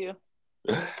real with you.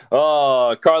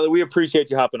 Oh, Carly, we appreciate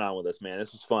you hopping on with us, man.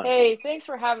 This was fun. Hey, thanks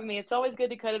for having me. It's always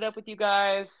good to cut it up with you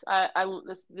guys.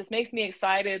 This makes me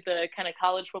excited. The kind of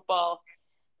college football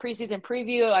preseason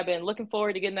preview. I've been looking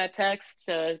forward to getting that text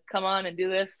to come on and do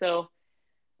this. So,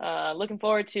 looking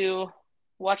forward to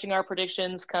watching our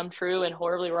predictions come true and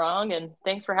horribly wrong. And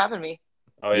thanks for having me.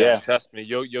 Oh yeah, trust me.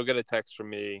 You'll get a text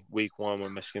from me week 1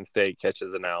 when Michigan State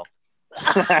catches an L.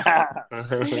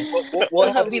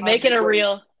 We'll be making a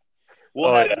reel.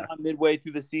 We'll have you on midway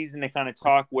through the season to kind of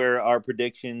talk where our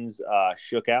predictions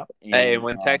shook out. And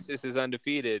when Texas is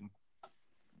undefeated,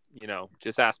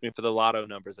 just ask me for the lotto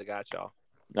numbers. I got y'all.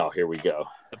 Oh, here we go.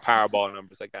 The Powerball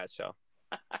numbers. I got y'all.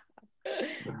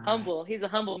 Humble. He's a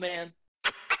humble man.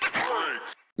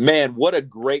 Man, what a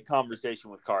great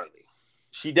conversation with Carly.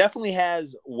 She definitely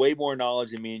has way more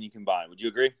knowledge than me and you combined. Would you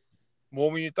agree?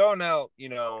 Well, when you're throwing out,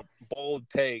 bold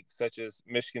takes such as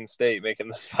Michigan State making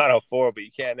the Final Four, but you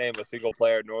can't name a single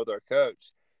player nor their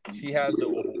coach, she has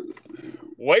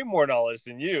way more knowledge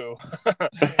than you.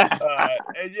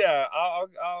 And yeah, I'll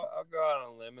go out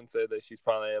on a limb and say that she's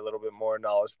probably a little bit more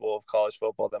knowledgeable of college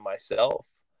football than myself.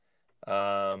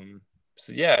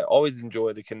 So yeah, always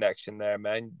enjoy the connection there,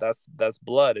 man. That's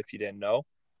blood if you didn't know.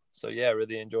 So yeah,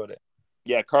 really enjoyed it.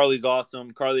 Yeah, Carly's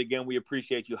awesome. Carly, again, we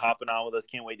appreciate you hopping on with us.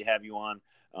 Can't wait to have you on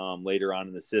later on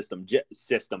in the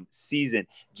season.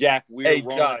 Jack, we're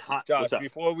rolling hot. Josh,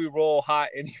 before we roll hot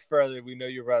any further, we know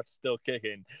your ref's still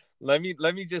kicking. Let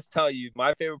me just tell you,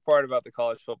 my favorite part about the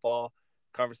college football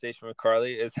conversation with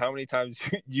Carly is how many times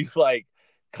you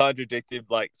contradicted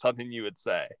something you would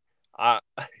say.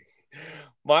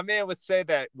 My man would say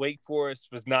that Wake Forest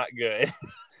was not good.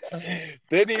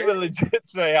 Didn't even legit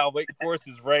say how Wake Forest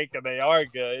is ranked and they are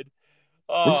good.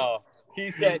 Oh, he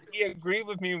said he agreed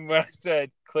with me when I said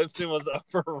Clemson was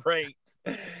overranked.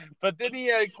 But then he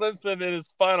had Clemson in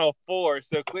his Final Four,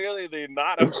 so clearly they're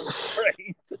not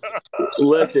overranked.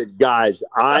 Listen, guys,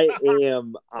 I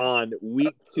am on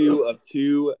week 2 of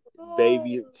 2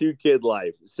 kid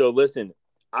life. So listen,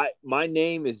 my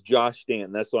name is Josh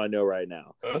Stanton. That's what I know right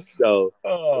now. So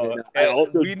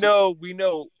we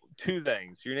know 2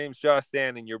 things. Your name's Josh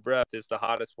Stanton and your breath is the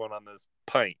hottest one on this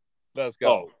pint. Let's go.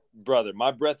 Oh, brother,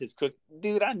 my breath is cooking.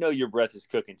 Dude, I know your breath is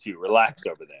cooking too. Relax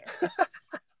over there.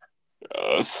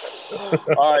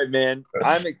 All right, man.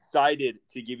 I'm excited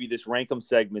to give you this Rank 'em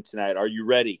segment tonight. Are you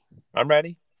ready? I'm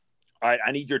ready. All right,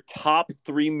 I need your top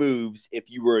 3 moves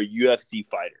if you were a UFC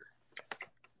fighter.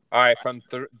 All right, from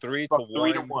 3 to 1.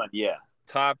 3 to 1, yeah.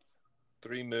 Top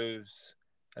 3 moves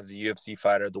as a UFC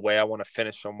fighter, the way I want to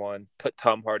finish someone, put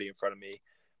Tom Hardy in front of me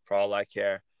for all I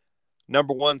care.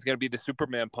 Number 1 is going to be the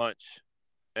Superman punch.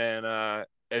 And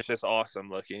it's just awesome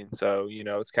looking. So,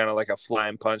 it's kind of like a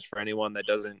flying punch for anyone that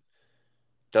doesn't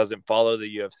follow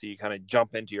the UFC, kind of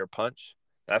jump into your punch.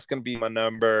 That's going to be my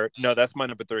number. No, that's my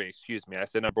number 3. Excuse me. I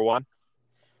said number 1.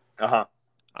 Uh-huh.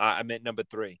 I meant number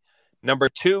 3. Number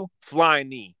 2, flying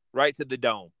knee right to the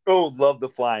dome. Oh, love the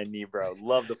flying knee, bro.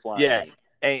 Love the flying knee.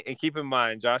 And keep in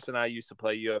mind, Josh and I used to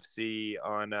play UFC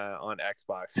on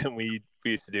Xbox, and we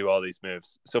used to do all these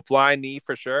moves. So flying knee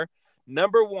for sure.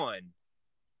 Number 1,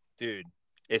 dude,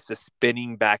 it's the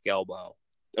spinning back elbow.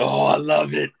 Oh, I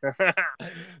love it.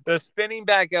 The spinning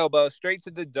back elbow straight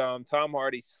to the dome. Tom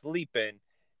Hardy sleeping,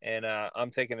 and I'm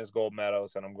taking his gold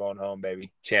medals, and I'm going home,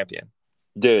 baby. Champion.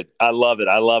 Dude, I love it.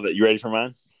 I love it. You ready for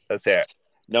mine? Let's hear it.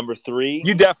 Number 3.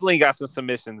 You definitely got some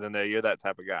submissions in there. You're that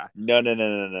type of guy. No.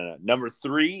 Number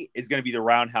 3 is going to be the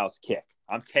roundhouse kick.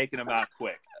 I'm taking them out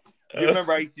quick. You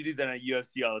remember I used to do that on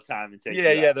UFC all the time and take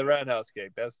the roundhouse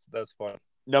kick. That's fun.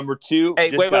 Number 2.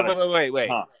 Hey, wait.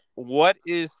 Huh. What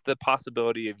is the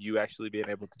possibility of you actually being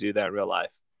able to do that in real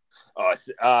life?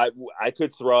 I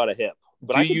could throw out a hip.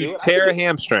 But do you tear a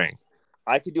hamstring?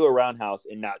 I could do a roundhouse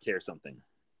and not tear something.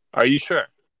 Are you sure?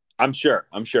 I'm sure.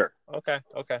 Okay.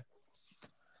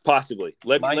 Possibly.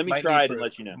 Let me try it and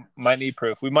let you know. Might need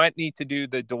proof. We might need to do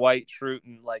the Dwight Schrute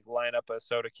and line up a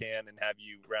soda can and have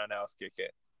you roundhouse kick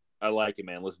it. I like it,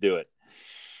 man. Let's do it.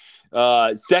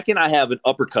 Second, I have an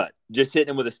uppercut. Just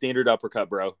hitting him with a standard uppercut,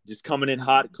 bro. Just coming in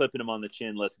hot, clipping him on the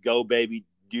chin. Let's go, baby.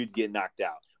 Dude's getting knocked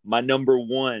out. My number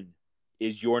 1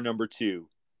 is your number 2,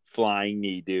 flying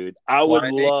knee, dude. I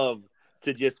would love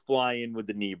to just fly in with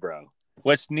the knee, bro.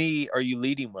 Which knee are you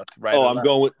leading with? Right? Oh, I'm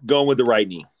going with the right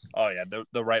knee. Oh yeah,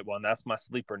 the right one. That's my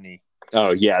sleeper knee.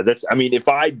 Oh yeah, I if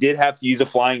I did have to use a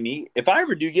flying knee, if I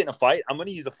ever do get in a fight, I'm going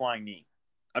to use a flying knee.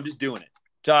 I'm just doing it.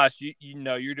 Josh, you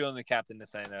know you're doing the captain to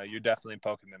say no. You're definitely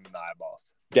poking them in the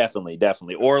eyeballs.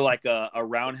 Definitely. Or like a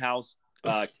roundhouse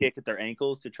kick at their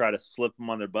ankles to try to slip them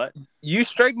on their butt. You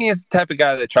strike me as the type of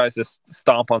guy that tries to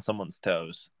stomp on someone's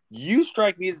toes. You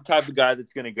strike me as the type of guy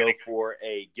that's going to go for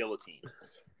a guillotine.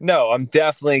 No, I'm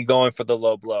definitely going for the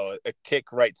low blow, a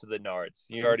kick right to the nards.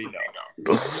 You already know.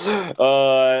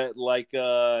 Like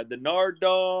the Nard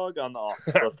dog on the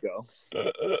Office. Let's go.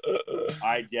 All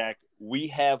right, Jack. We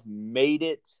have made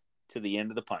it to the end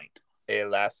of the pint. Hey,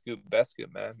 last scoop, best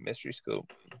scoop, man. Mystery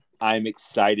scoop. I'm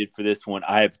excited for this one.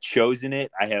 I have chosen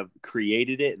it. I have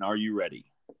created it. And are you ready?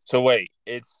 So wait,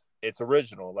 it's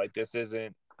original. Like this is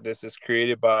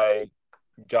created by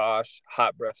Josh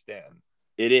Hot Breath Stan.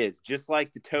 It is just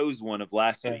like the toes one of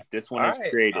last week. This one is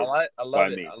created I love by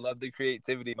it. me. I love the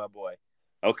creativity, my boy.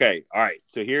 Okay. All right.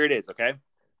 So here it is. Okay.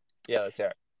 Yeah, let's hear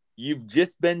it. You've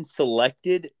just been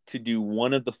selected to do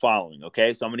one of the following.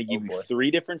 Okay. So I'm going to give you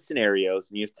 3 different scenarios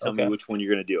and you have to tell me which one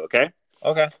you're going to do. Okay.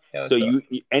 Okay. Yeah, so you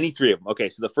any 3 of them. Okay.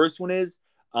 So the first one is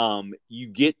you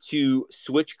get to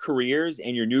switch careers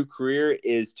and your new career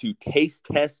is to taste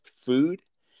test food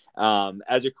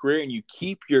as a career, and you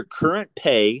keep your current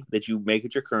pay that you make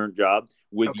at your current job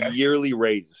with yearly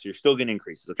raises. So you're still getting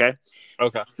increases. Okay.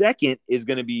 Second is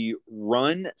going to be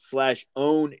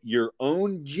run/own your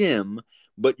own gym,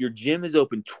 but your gym is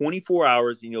open 24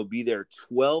 hours and you'll be there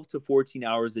 12 to 14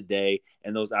 hours a day.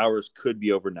 And those hours could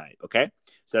be overnight. Okay.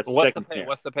 So that's the second scenario.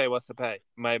 What's the pay?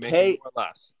 Am I making more or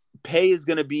less? Pay is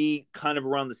going to be kind of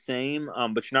around the same,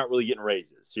 but you're not really getting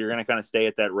raises. So you're going to kind of stay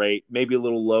at that rate, maybe a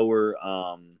little lower,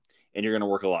 and you're going to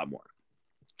work a lot more.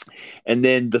 And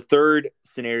then the third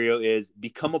scenario is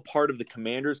become a part of the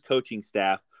Commanders coaching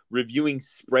staff, reviewing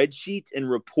spreadsheets and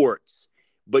reports,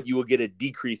 but you will get a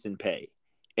decrease in pay.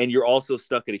 And you're also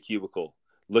stuck at a cubicle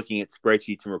looking at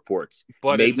spreadsheets and reports.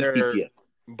 But is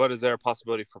there a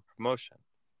possibility for promotion?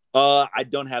 I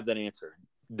don't have that answer.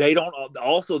 They don't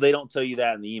tell you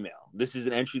that in the email. This is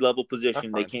an entry-level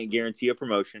position. They can't guarantee a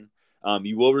promotion.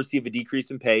 You will receive a decrease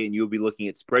in pay, and you will be looking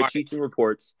at spreadsheets and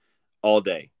reports all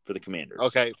day for the Commanders.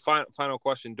 Okay, final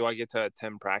question. Do I get to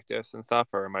attend practice and stuff,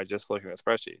 or am I just looking at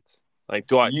spreadsheets? Like,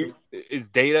 is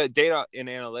data and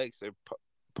analytics are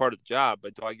part of the job,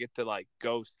 but do I get to, like,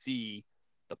 go see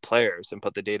the players and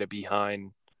put the data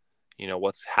behind,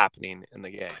 what's happening in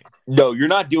the game? No, you're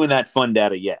not doing that fun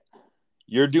data yet.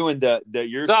 You're doing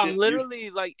I'm literally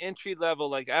like entry level.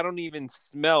 Like I don't even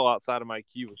smell outside of my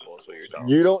cubicle. Is what you're telling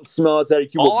me. You don't smell outside of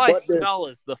your cubicle. All I smell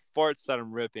is the farts that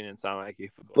I'm ripping inside my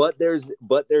cubicle. But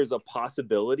there's a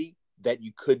possibility that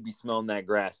you could be smelling that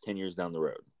grass 10 years down the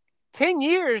road. 10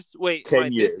 years? Wait, 10 am I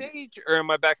years. this age or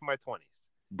am I back in my 20s?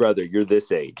 Brother, you're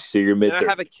this age, so you're mid. Can I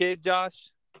have a kid,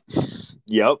 Josh?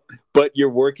 Yep, but you're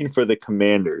working for the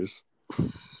Commanders.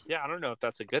 Yeah, I don't know if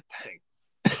that's a good thing.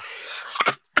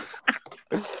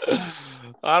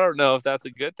 I don't know if that's a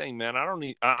good thing, man.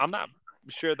 I'm not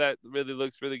sure that really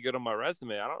looks really good on my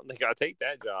resume. I don't think I'll take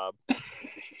that job.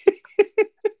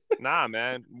 Nah,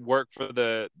 man. Work for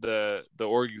the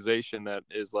organization that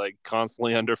is like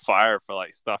constantly under fire for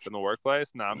like stuff in the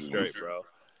workplace. Nah, I'm straight, bro.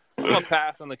 I'm gonna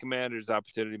pass on the Commanders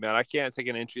opportunity, man. I can't take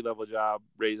an entry level job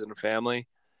raising a family,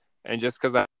 and just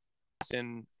because I'm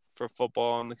passion for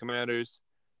football and the Commanders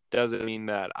doesn't mean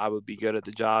that I would be good at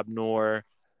the job, nor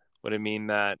would it mean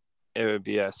that it would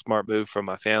be a smart move for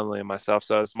my family and myself.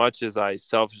 So as much as I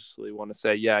selfishly want to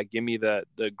say, yeah, give me the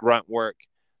grunt work,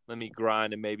 let me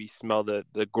grind and maybe smell the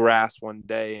grass one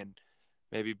day and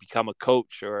maybe become a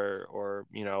coach or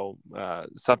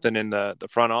something in the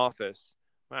front office,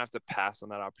 I'm going to have to pass on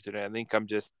that opportunity. I think I'm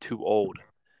just too old,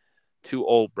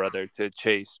 brother, to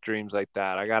chase dreams like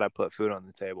that. I got to put food on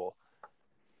the table.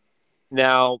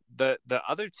 Now, the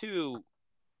other two,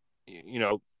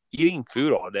 eating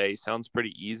food all day sounds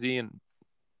pretty easy. And,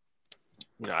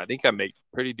 I think I make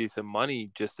pretty decent money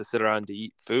just to sit around to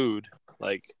eat food.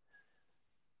 Like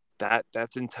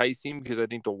that's enticing because I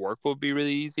think the work will be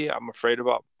really easy. I'm afraid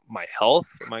about my health.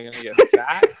 Am I going to get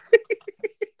fat?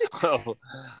 So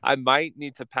I might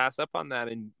need to pass up on that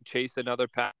and chase another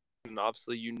path. And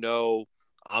obviously,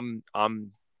 I'm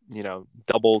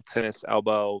double tennis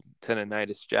elbow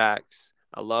tendonitis jacks.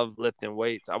 I love lifting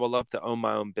weights. I would love to own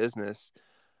my own business.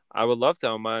 I would love to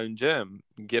own my own gym,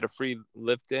 get a free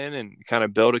lift in and kind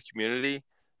of build a community,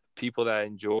 people that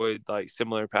enjoy like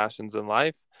similar passions in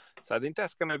life. So I think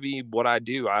that's going to be what I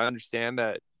do. I understand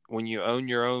that when you own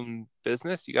your own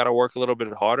business, you got to work a little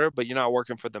bit harder, but you're not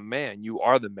working for the man. You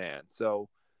are the man. So,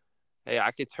 hey,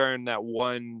 I could turn that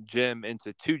one gym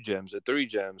into 2 gyms or 3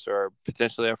 gyms or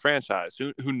potentially a franchise.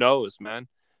 Who knows, man?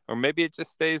 Or maybe it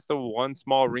just stays the one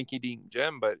small rinky-dink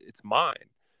gym, but it's mine,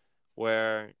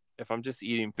 where if I'm just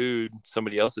eating food,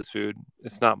 somebody else's food,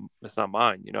 it's not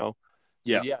mine, you know?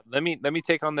 So Yeah. let me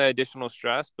take on the additional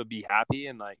stress, but be happy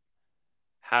and like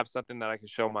have something that I can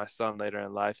show my son later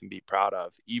in life and be proud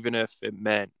of, even if it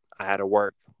meant I had to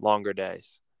work longer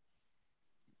days.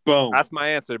 Boom. That's my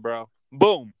answer, bro.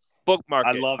 Boom. Bookmark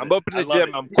I it. love it. I'm opening I the love gym.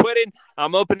 it. I'm quitting.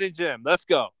 I'm opening gym. Let's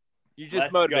go. You just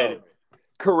Let's motivated go. me.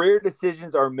 Career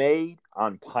decisions are made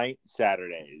on Pint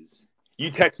Saturdays.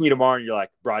 You text me tomorrow and you're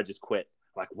like, bro, I just quit.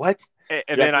 I'm like, what?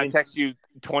 And then I text you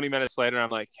 20 minutes later. I'm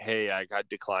like, hey, I got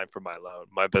declined for my loan,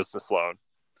 my business loan.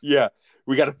 Yeah,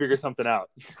 we got to figure something out.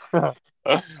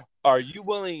 Are you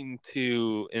willing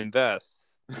to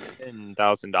invest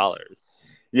 $10,000?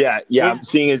 Yeah. I'm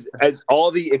seeing as all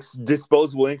the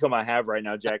disposable income I have right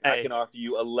now, Jack, I Hey. can offer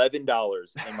you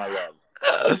 $11 in my love.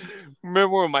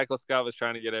 Remember when Michael Scott was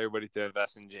trying to get everybody to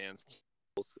invest in Jan's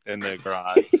in the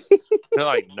garage? They're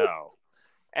like, no.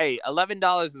 Hey,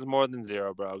 $11 is more than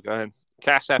zero, bro. Go ahead and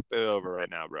cash that over right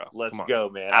now, bro. Let's Come on. go,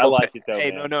 man. I like it, though,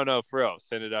 hey, man. no, for real.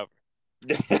 Send it over.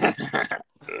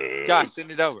 Gosh, send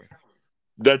it over.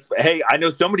 Hey, I know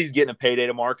somebody's getting a payday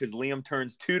tomorrow because Liam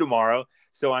turns 2 tomorrow.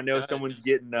 So I know someone's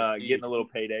getting a little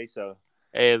payday. So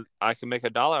hey, I can make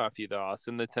 $1 off you though. I'll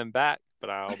send the 10 back, but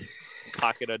I'll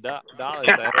pocket $1.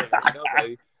 Hey, let's go,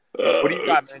 baby. What do you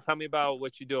got, man? Tell me about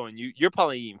what you're doing. You're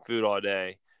probably eating food all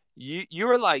day. You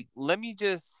were like, let me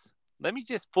just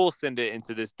full send it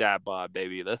into this dad bod,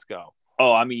 baby. Let's go.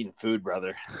 Oh, I'm eating food,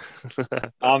 brother.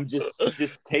 I'm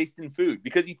just tasting food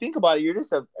because you think about it, you're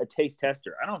just a taste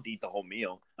tester. I don't eat the whole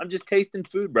meal. I'm just tasting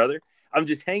food, brother. I'm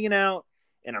just hanging out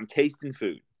and I'm tasting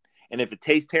food. And if it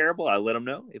tastes terrible, I let them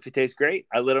know. If it tastes great,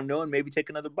 I let them know and maybe take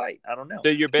another bite. I don't know. So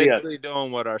you're basically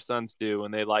doing what our sons do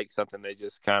when they like something. They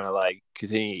just kind of like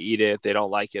continue to eat it. If they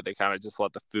don't like it, they kind of just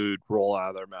let the food roll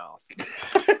out of their mouth.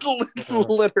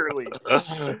 Literally.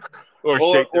 or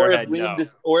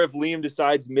if Liam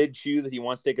decides mid-chew that he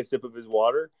wants to take a sip of his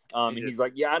water, he's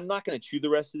like, yeah, I'm not going to chew the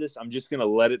rest of this. I'm just going to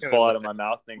let it fall out of my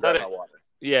mouth and then grab my water.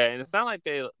 Yeah, and it's not like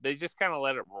they just kind of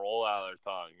let it roll out of their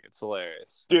tongue. It's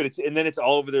hilarious. Dude, and then it's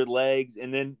all over their legs,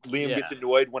 and then Liam gets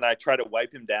annoyed when I try to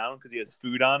wipe him down because he has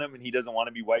food on him, and he doesn't want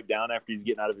to be wiped down after he's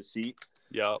getting out of his seat.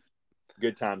 Yep.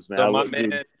 Good times, man. So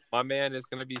my man is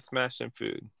going to be smashing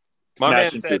food.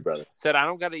 Said, I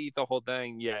don't got to eat the whole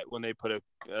thing yet. When they put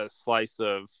a slice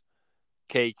of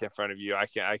cake in front of you, I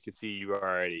can see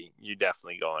you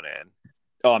definitely going in.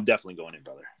 Oh, I'm definitely going in,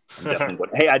 brother.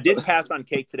 Hey, I did pass on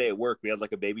cake today at work. We had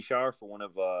like a baby shower for one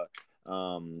of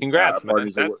congrats,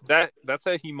 man. That's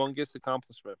a humongous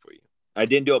accomplishment for you. I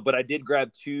didn't do it, but I did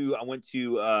grab 2. I went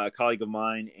to a colleague of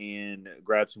mine and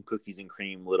grabbed some cookies and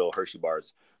cream, little Hershey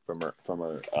bars from her.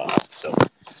 So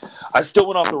I still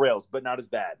went off the rails, but not as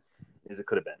bad as it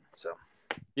could have been. So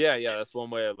yeah, that's one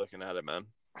way of looking at it, man.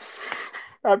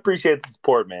 I appreciate the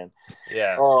support, man.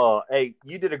 Yeah. Oh, hey,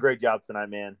 you did a great job tonight,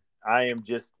 man. I am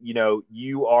just,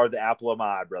 you are the apple of my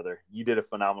eye, brother. You did a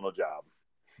phenomenal job.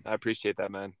 I appreciate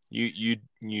that, man. You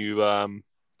did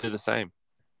the same.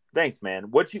 Thanks,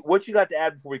 man. What you got to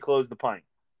add before we close the pint?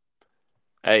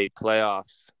 Hey,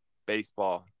 playoffs,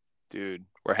 baseball, dude.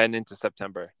 We're heading into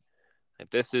September.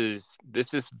 This is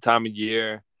the time of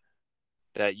year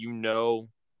that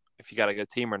if you got a good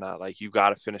team or not. Like, you got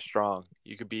to finish strong.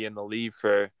 You could be in the lead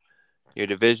for your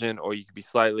division, or you could be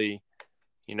slightly,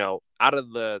 out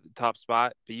of the top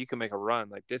spot, but you can make a run.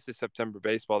 Like, this is September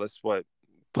baseball. This is what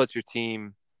puts your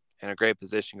team in a great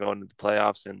position going into the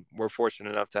playoffs. And we're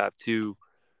fortunate enough to have 2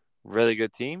 really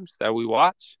good teams that we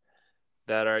watch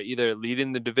that are either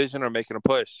leading the division or making a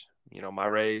push. My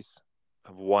Rays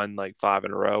have won like 5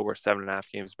 in a row. We're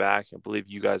 7.5 games back. I believe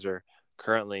you guys are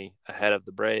currently ahead of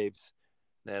the Braves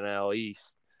in the NL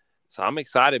East. So I'm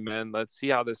excited, man. Let's see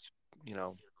how this,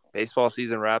 baseball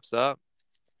season wraps up.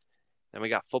 Then we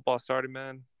got football started,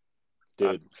 man.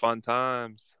 Dude, fun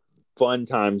times. Fun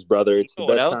times, brother. It's the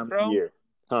best time of the year.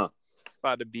 Huh? It's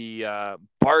about to be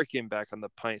barking back on the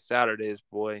Pint Saturdays,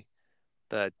 boy.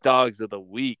 The dogs of the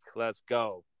week. Let's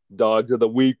go. Dogs of the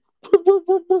week.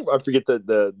 I forget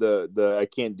the I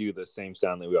can't do the same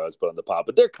sound that we always put on the pod,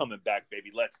 but they're coming back,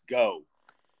 baby. Let's go.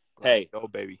 Hey, go,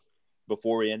 baby.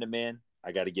 Before we end it, man,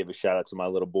 I got to give a shout out to my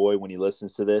little boy when he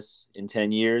listens to this in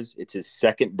 10 years. It's his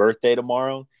 2nd birthday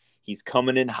tomorrow. He's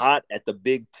coming in hot at the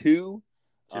big 2.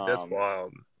 Dude, that's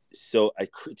wild. So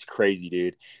it's crazy,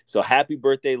 dude. So happy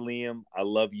birthday, Liam. I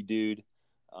love you, dude.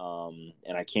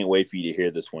 And I can't wait for you to hear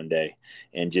this one day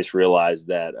and just realize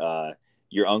that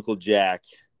your Uncle Jack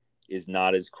is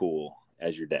not as cool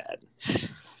as your dad.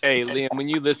 Hey, Liam, when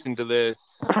you listen to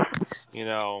this,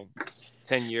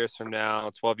 10 years from now,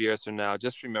 12 years from now,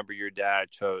 just remember your dad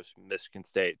chose Michigan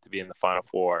State to be in the Final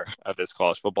Four of his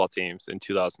college football teams in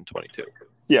 2022.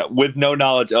 Yeah, with no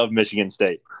knowledge of Michigan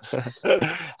State.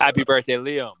 Happy birthday,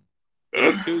 Liam.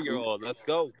 2-year-old. Let's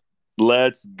go.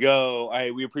 Let's go. All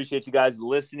right, we appreciate you guys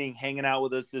listening, hanging out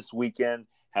with us this weekend.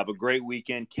 Have a great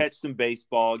weekend. Catch some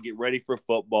baseball. Get ready for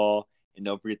football. And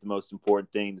don't forget the most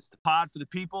important thing. This is the pod for the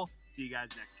people. See you guys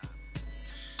next time.